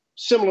move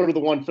similar to the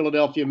one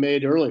Philadelphia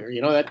made earlier. They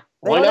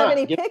don't have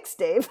any picks,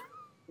 Dave.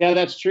 Yeah,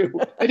 that's true.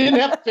 They didn't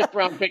have a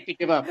fifth-round pick to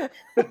give up.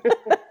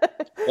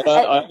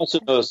 I also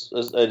know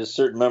a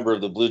certain member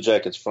of the Blue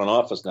Jackets front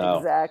office now.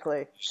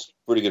 Exactly.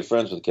 Pretty good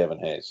friends with Kevin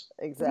Hayes.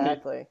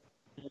 Exactly.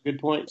 Good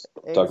point.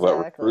 Talk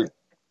about recruiting.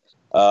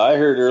 I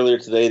heard earlier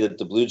today that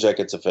the Blue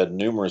Jackets have had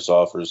numerous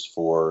offers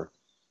for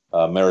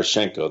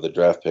Marashenko, the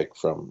draft pick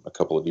from a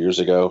couple of years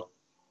ago.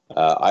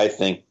 I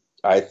think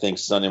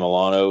Sonny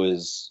Milano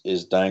is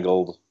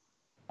dangled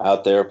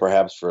out there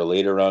perhaps for a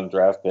later round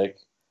draft pick.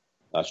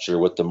 Not sure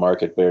what the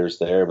market bears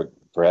there, but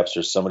perhaps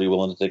there's somebody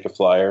willing to take a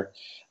flyer.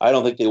 I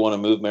don't think they want to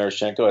move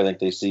Marashenko. I think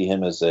they see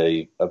him as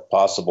a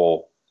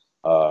possible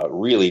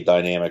really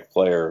dynamic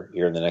player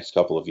here in the next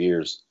couple of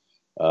years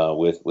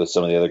with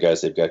some of the other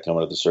guys they've got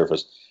coming to the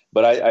surface.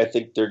 But I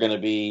think they're going to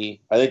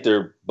be – I think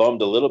they're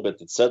bummed a little bit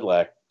that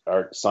Sedlak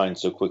signed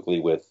so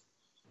quickly with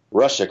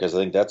Russia, because I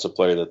think that's a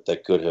player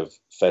that could have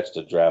fetched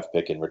a draft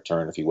pick in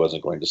return if he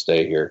wasn't going to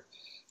stay here.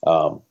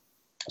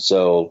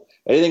 So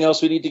anything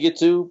else we need to get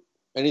to?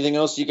 Anything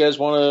else you guys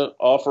want to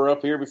offer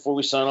up here before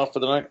we sign off for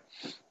the night?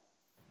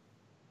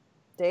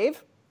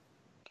 Dave?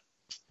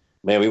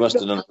 Man, we must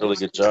have done a really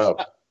good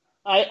job.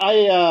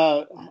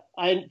 I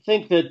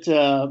think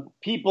that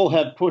people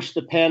have pushed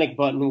the panic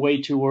button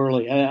way too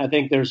early. I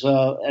think there's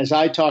as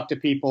I talk to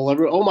people,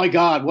 oh my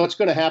God, what's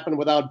going to happen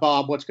without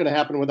Bob? What's going to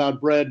happen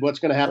without Bread? What's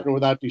going to happen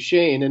without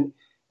Duchesne?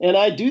 And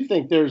I do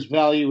think there's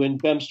value in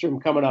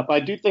Bemstrom coming up. I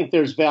do think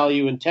there's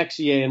value in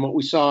Texier and what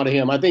we saw to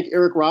him. I think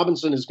Eric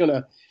Robinson is going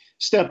to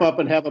step up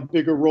and have a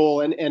bigger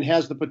role and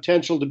has the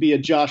potential to be a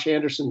Josh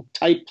Anderson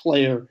type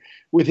player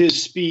with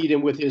his speed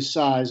and with his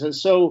size. And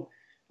so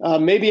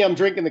maybe I'm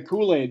drinking the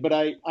Kool-Aid, but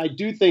I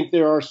do think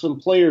there are some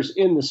players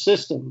in the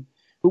system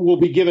who will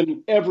be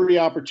given every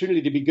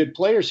opportunity to be good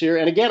players here.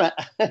 And again,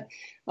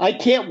 I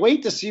can't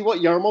wait to see what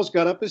Jarmo's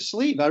got up his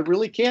sleeve. I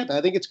really can't.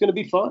 I think it's going to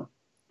be fun.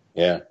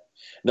 Yeah.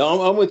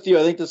 No, I'm with you.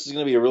 I think this is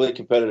going to be a really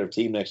competitive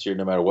team next year,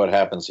 no matter what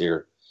happens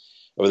here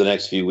over the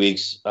next few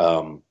weeks.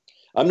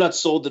 I'm not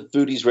sold that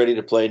Foodie's ready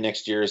to play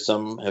next year, as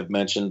some have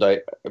mentioned.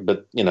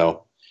 But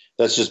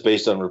that's just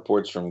based on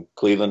reports from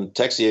Cleveland.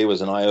 Texier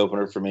was an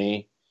eye-opener for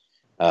me.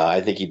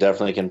 I think he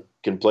definitely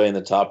can play in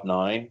the top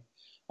 9.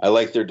 I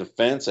like their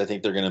defense. I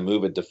think they're going to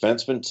move a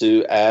defenseman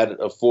to add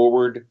a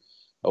forward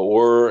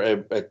or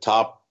a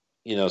top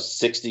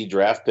 60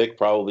 draft pick,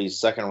 probably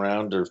second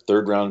round or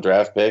third round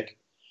draft pick.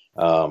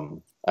 I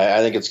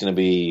think it's going to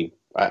be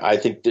I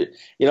think that,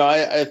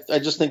 I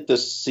just think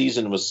this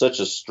season was such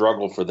a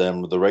struggle for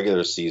them, the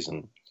regular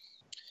season,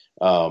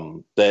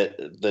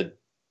 that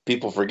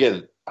people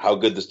forget how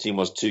good this team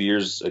was 2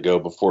 years ago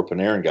before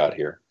Panarin got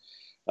here.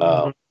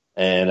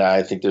 And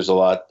I think there's a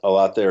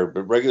lot there.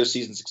 But regular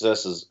season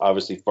success is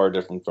obviously far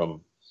different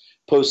from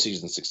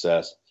postseason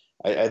success.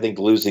 I think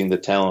losing the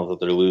talent that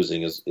they're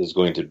losing is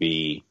going to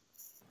be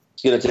 –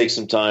 it's going to take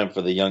some time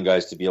for the young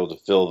guys to be able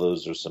to fill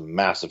those or some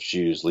massive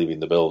shoes leaving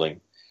the building.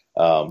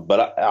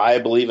 But I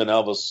believe in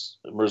Elvis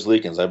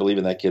Merzlikins. I believe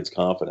in that kid's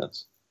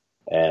confidence.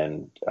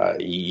 And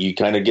you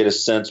kind of get a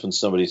sense when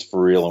somebody's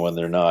for real and when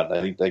they're not.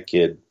 I think that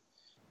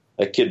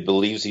kid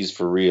believes he's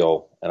for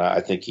real, and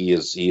I think he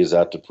is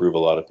out to prove a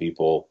lot of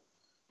people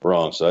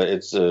wrong. So I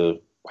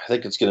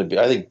think it's going to be.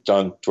 I think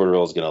John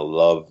Tortorella is going to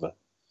love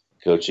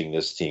coaching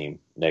this team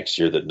next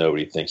year that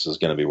nobody thinks is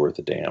going to be worth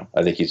a damn.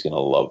 I think he's going to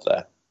love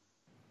that.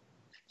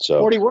 So,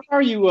 Morty, where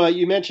are you?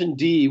 You mentioned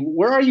D.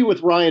 Where are you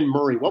with Ryan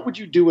Murray? What would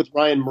you do with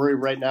Ryan Murray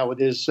right now with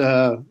his,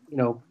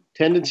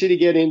 tendency to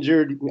get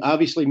injured?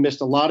 Obviously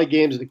missed a lot of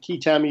games at the key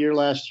time of year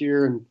last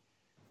year. And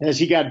has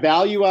he got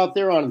value out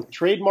there on the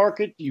trade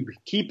market? Do you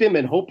keep him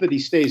and hope that he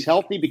stays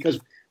healthy? Because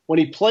when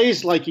he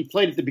plays like he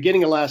played at the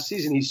beginning of last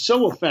season, he's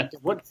so effective.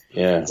 What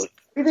do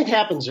you think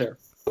happens there?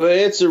 Well,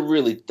 that's a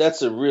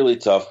really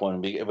tough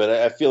one. But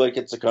I feel like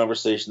it's a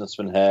conversation that's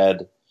been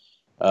had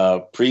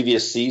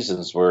previous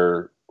seasons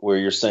where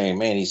you're saying,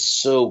 man, he's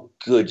so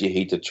good, you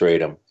hate to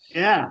trade him.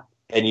 Yeah.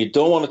 And you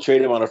don't want to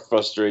trade him on a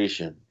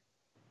frustration.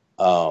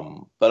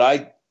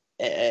 But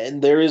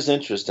there is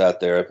interest out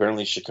there.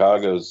 Apparently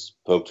Chicago's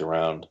poked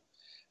around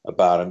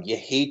about him. You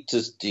hate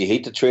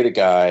to trade a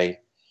guy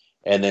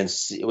and then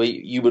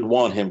you would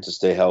want him to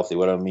stay healthy.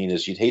 What I mean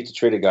is you'd hate to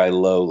trade a guy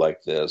low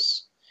like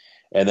this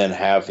and then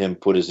have him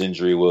put his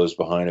injury woes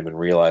behind him and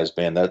realize,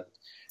 man, that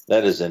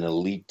is an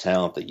elite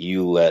talent that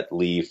you let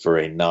leave for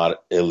a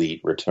not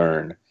elite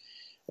return.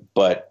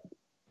 But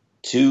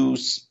two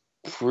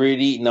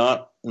pretty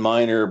not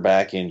minor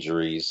back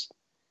injuries,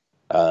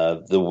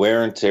 the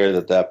wear and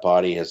tear that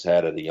body has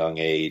had at a young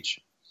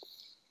age.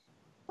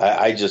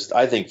 I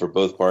think for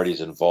both parties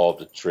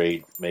involved, a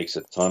trade makes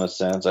a ton of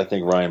sense. I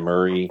think Ryan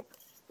Murray,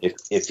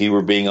 if he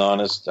were being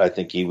honest, I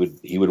think he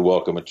would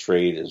welcome a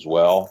trade as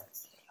well.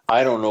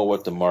 I don't know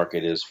what the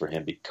market is for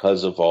him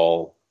because of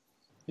all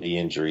the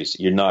injuries.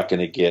 You're not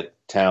going to get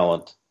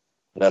talent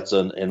that's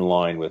in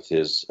line with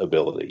his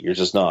ability. You're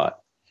just not.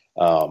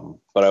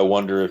 But I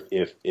wonder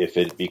if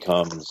it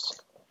becomes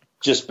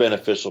just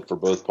beneficial for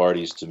both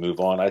parties to move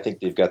on. I think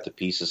they've got the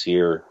pieces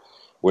here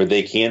where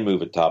they can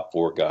move a top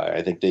four guy.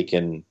 I think they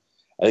can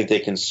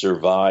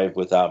survive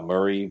without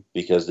Murray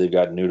because they've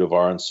got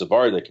Nudavar and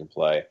Savard that can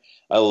play.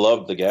 I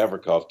love the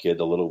Gavrikov kid,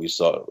 the little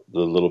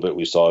bit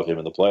we saw of him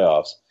in the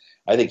playoffs.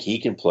 I think he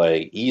can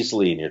play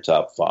easily in your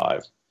top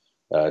five,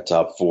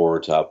 top four,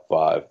 top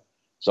five.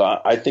 So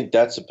I think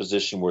that's a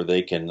position where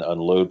they can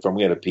unload from.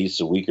 We had a piece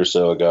a week or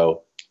so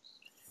ago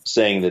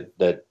saying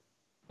that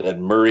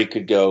Murray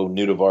could go,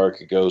 Nudavar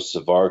could go,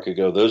 Savard could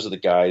go. Those are the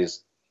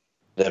guys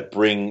that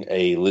bring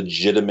a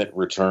legitimate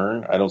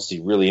return. I don't see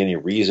really any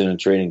reason in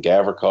trading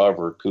Gavrikov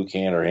or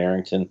Kukan or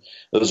Harrington.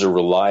 Those are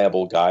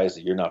reliable guys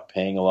that you're not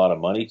paying a lot of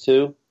money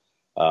to.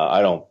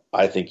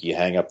 I think you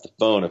hang up the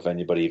phone if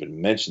anybody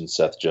even mentions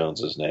Seth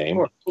Jones's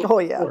name. Oh,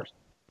 yeah.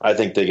 I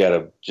think they got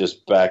to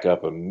just back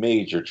up a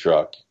major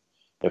truck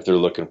if they're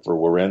looking for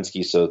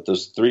Werenski. So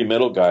those three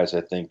middle guys,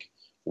 I think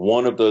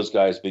one of those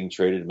guys being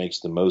traded makes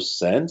the most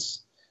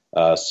sense.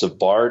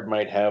 Savard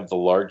might have the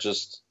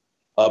largest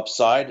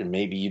upside, and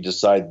maybe you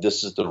decide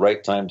this is the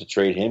right time to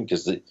trade him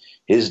because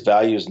his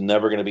value is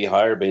never going to be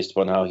higher based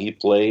upon how he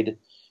played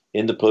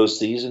in the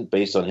postseason,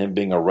 based on him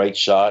being a right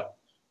shot,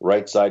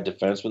 right side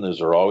defenseman.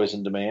 Those are always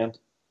in demand.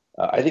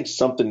 I think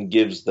something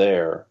gives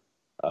there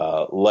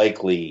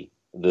likely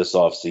this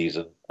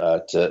offseason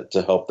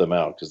to help them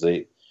out because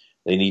they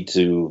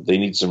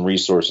need some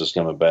resources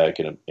coming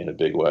back in a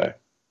big way.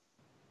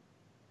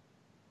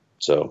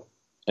 So,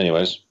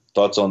 anyways,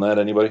 thoughts on that?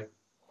 Anybody?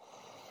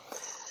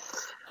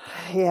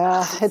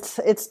 Yeah,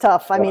 it's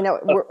tough. I mean,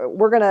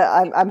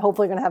 I'm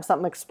hopefully gonna have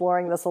something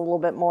exploring this a little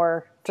bit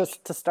more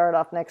to start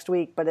off next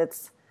week. But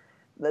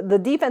the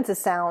defense is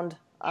sound,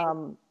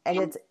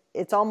 and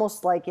it's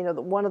almost like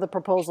one of the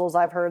proposals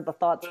I've heard the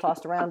thoughts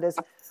tossed around is,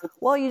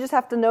 well, you just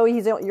have to know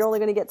you're only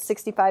going to get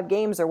 65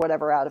 games or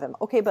whatever out of him.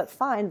 Okay, but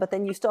fine. But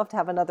then you still have to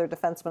have another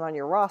defenseman on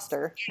your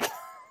roster.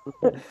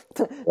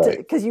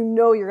 Because you're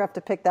going to have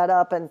to pick that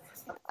up. And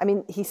I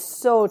mean, he's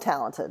so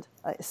talented,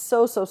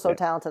 so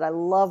talented. I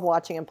love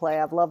watching him play.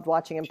 I've loved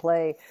watching him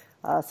play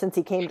since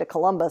he came to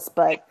Columbus.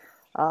 But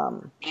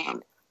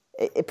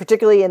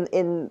particularly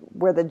in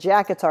where the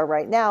Jackets are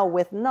right now,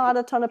 with not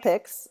a ton of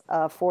picks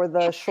for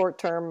the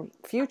short-term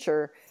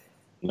future,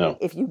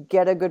 if you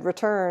get a good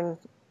return,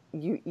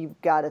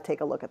 you've got to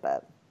take a look at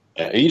that.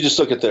 Yeah, you just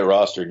look at their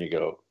roster and you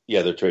go,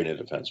 yeah, they're trading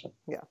a defenseman.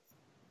 Yeah.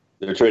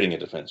 They're trading a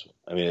defenseman.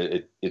 I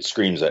mean, it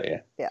screams at you.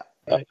 Yeah.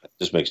 It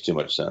just makes too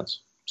much sense.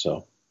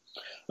 So,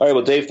 All right,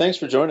 well, Dave, thanks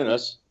for joining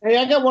us. Hey,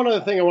 I got one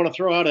other thing I want to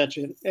throw out at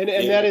you, and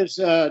that is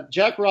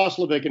Jack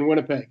Roslovic in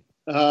Winnipeg.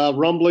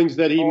 Rumblings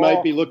that he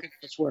might be looking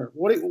elsewhere.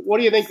 What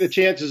do you think the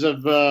chances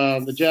of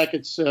the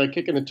Jackets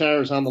kicking the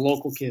tires on the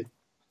local kid?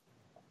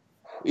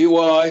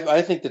 Well,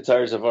 I think the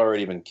tires have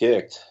already been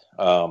kicked.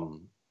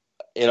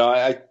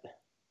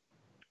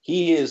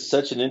 He is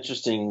such an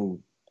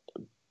interesting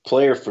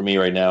player for me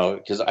right now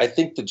because I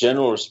think the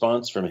general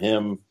response from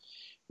him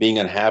being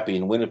unhappy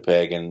in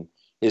Winnipeg, and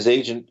his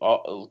agent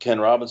Ken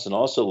Robinson,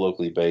 also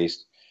locally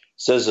based,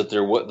 says that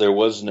there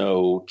was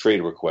no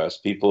trade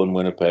request. People in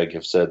Winnipeg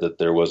have said that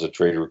there was a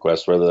trade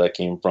request, whether that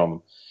came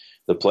from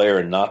the player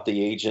and not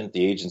the agent.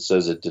 The agent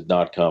says it did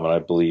not come, and I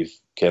believe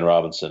Ken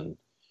Robinson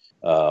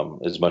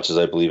as much as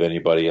I believe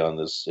anybody on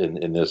this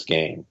in this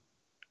game.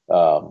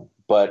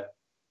 But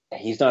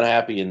he's not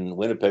happy in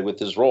Winnipeg with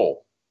his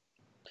role.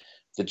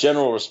 The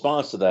general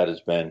response to that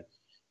has been,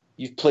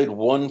 you've played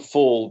one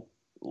full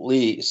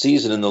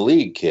season in the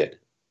league, kid.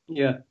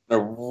 Yeah. A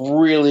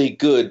really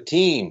good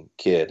team,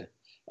 kid.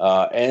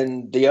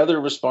 And the other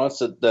response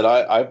that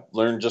I've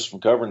learned just from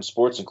covering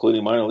sports,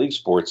 including minor league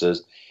sports,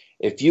 is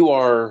if you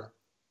are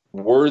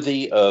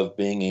worthy of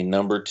being a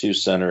number 2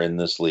 center in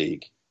this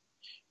league,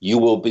 you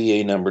will be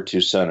a number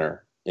 2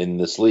 center in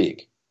this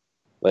league.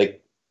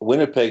 Like,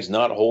 Winnipeg's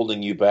not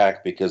holding you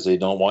back because they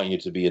don't want you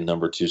to be a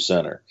number 2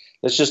 center.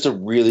 That's just a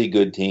really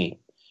good team.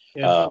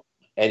 Yeah.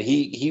 And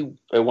he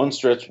at one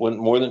stretch went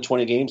more than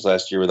 20 games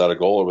last year without a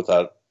goal or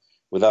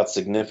without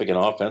significant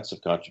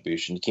offensive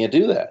contribution. You can't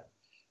do that.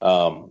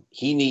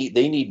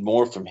 They need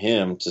more from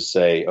him to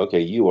say, okay,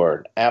 you are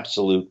an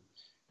absolute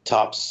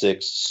top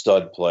 6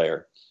 stud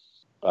player.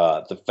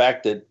 The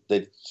fact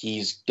that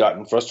he's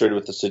gotten frustrated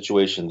with the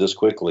situation this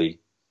quickly,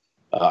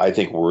 I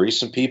think worries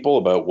some people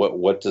about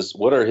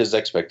what are his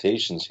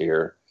expectations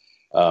here.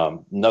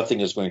 Nothing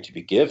is going to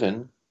be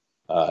given.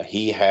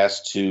 He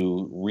has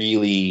to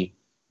really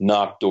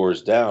knock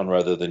doors down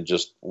rather than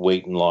just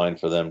wait in line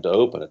for them to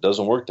open. It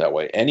doesn't work that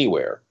way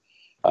anywhere.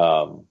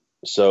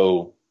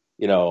 So,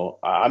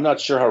 I'm not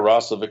sure how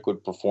Roslovic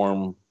would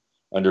perform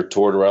under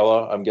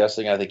Tortorella. I'm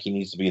guessing. I think he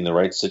needs to be in the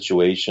right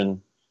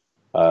situation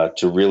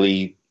to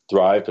really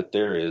thrive. But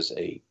there is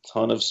a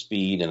ton of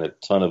speed and a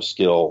ton of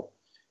skill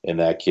in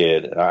that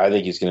kid. And I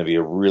think he's going to be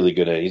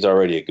he's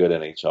already a good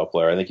NHL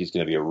player. I think he's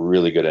going to be a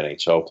really good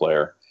NHL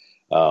player.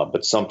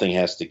 But something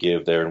has to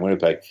give there in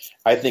Winnipeg.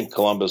 I think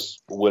Columbus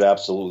would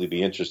absolutely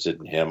be interested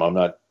in him.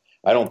 I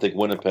don't think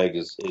Winnipeg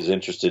is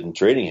interested in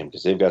trading him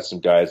because they've got some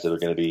guys that are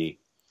going to be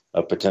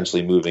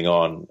potentially moving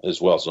on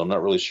as well. So I'm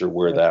not really sure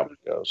where that one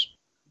goes.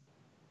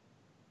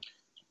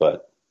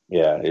 But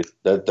yeah,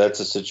 that's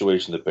a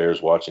situation that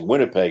bears watching.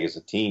 Winnipeg is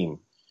a team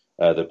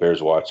that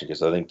bears watching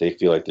because I think they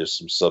feel like there's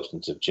some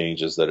substantive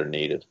changes that are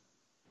needed.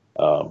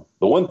 The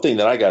one thing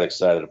that I got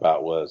excited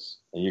about was,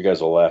 and you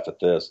guys will laugh at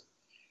this,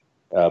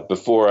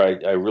 before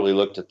I really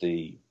looked at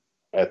the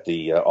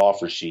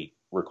offer sheet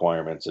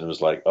requirements, and it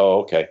was like,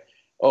 oh, okay.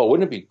 Oh,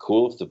 wouldn't it be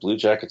cool if the Blue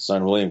Jackets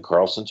signed William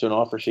Karlsson to an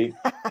offer sheet?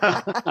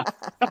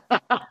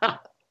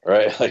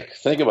 Right? Like,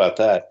 think about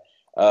that.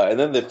 And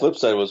then the flip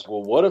side was,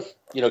 well, what if,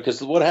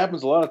 because what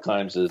happens a lot of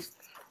times is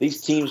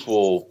these teams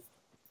will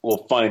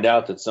find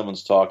out that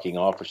someone's talking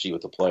offer sheet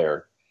with a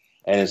player,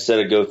 and instead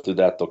of go through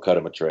that, they'll cut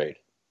him a trade.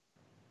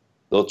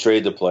 They'll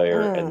trade the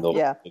player, and they'll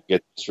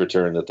get this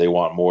return that they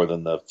want more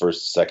than the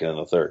first, second, and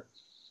the third.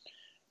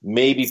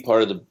 Maybe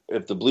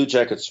if the Blue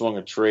Jackets swung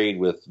a trade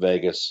with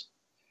Vegas,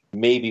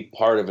 maybe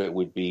part of it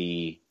would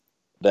be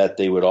that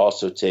they would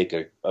also take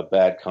a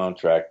bad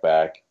contract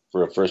back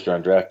for a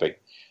first-round draft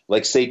pick.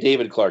 Like, say,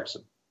 David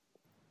Clarkson.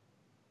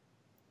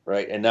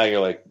 Right? And now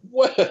you're like,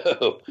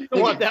 whoa. You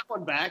don't want that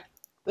one back.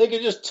 They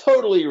could just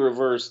totally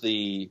reverse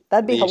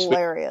That'd be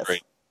hilarious.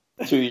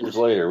 2 years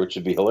later, which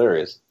would be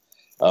hilarious.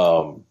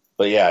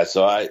 But yeah,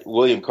 so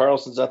William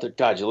Karlsson's out there.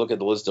 God, you look at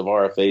the list of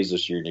RFAs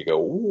this year and you go,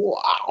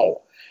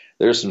 wow,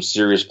 there's some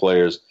serious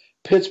players.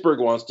 Pittsburgh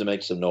wants to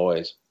make some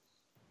noise.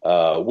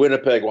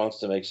 Winnipeg wants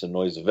to make some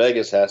noise.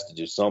 Vegas has to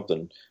do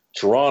something.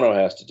 Toronto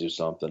has to do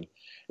something.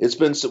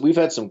 We've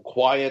had some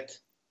quiet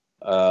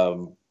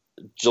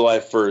July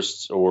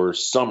 1st or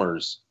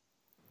summers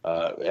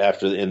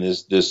in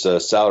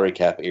this salary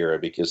cap era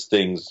because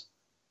things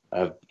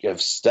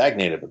have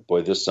stagnated. But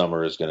boy, this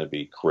summer is going to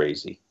be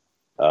crazy.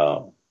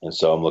 And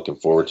so I'm looking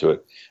forward to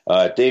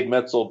it. Dave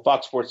Metzel,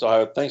 Fox Sports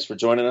Ohio, thanks for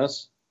joining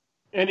us.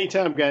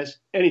 Anytime, guys.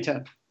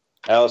 Anytime.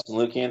 Allison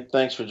Lukian,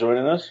 thanks for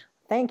joining us.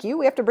 Thank you.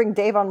 We have to bring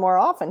Dave on more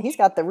often. He's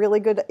got the really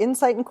good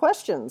insight and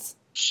questions.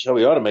 So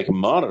we ought to make him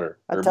moderator.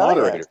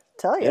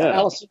 Tell you. Yeah.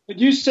 Allison, could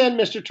you send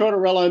Mr.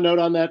 Tortorella a note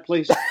on that,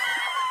 please?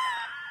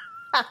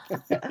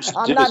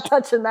 I'm not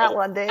touching that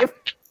one, Dave.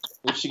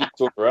 We should get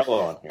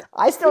Tortorella on here.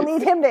 I still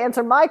need him to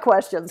answer my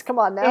questions. Come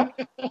on now.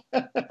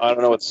 I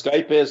don't know what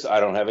Skype is. I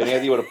don't have any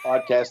idea what a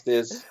podcast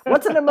is.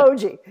 What's an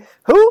emoji?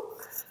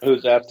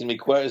 Who's asking me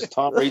questions?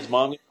 Tom Reed's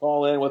mom going to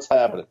call in? What's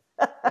happening?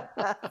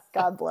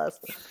 God bless.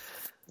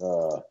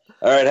 All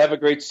right. Have a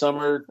great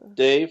summer,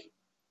 Dave.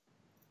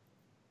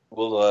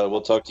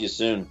 We'll talk to you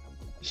soon.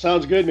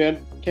 Sounds good,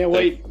 man. Can't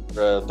wait.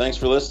 Thanks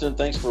for listening.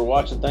 Thanks for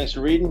watching. Thanks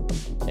for reading.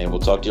 And we'll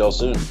talk to y'all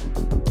soon.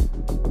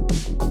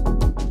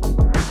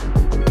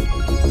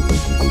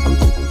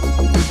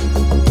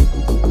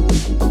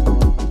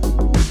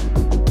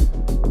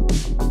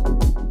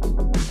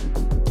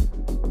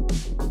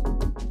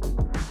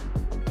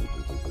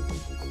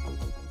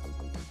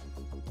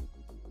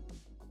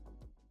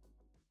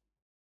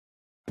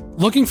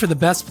 Looking for the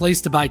best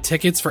place to buy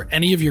tickets for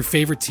any of your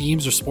favorite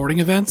teams or sporting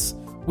events?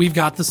 We've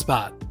got the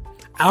spot.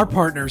 Our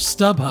partner,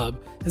 StubHub,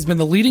 has been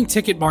the leading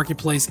ticket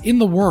marketplace in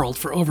the world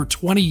for over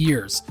 20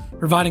 years,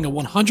 providing a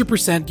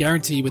 100%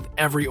 guarantee with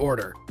every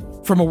order.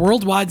 From a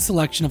worldwide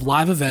selection of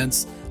live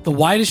events, the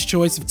widest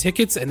choice of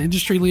tickets, and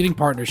industry-leading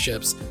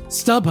partnerships,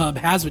 StubHub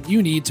has what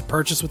you need to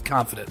purchase with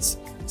confidence.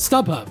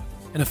 StubHub,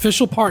 an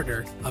official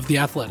partner of The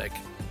Athletic.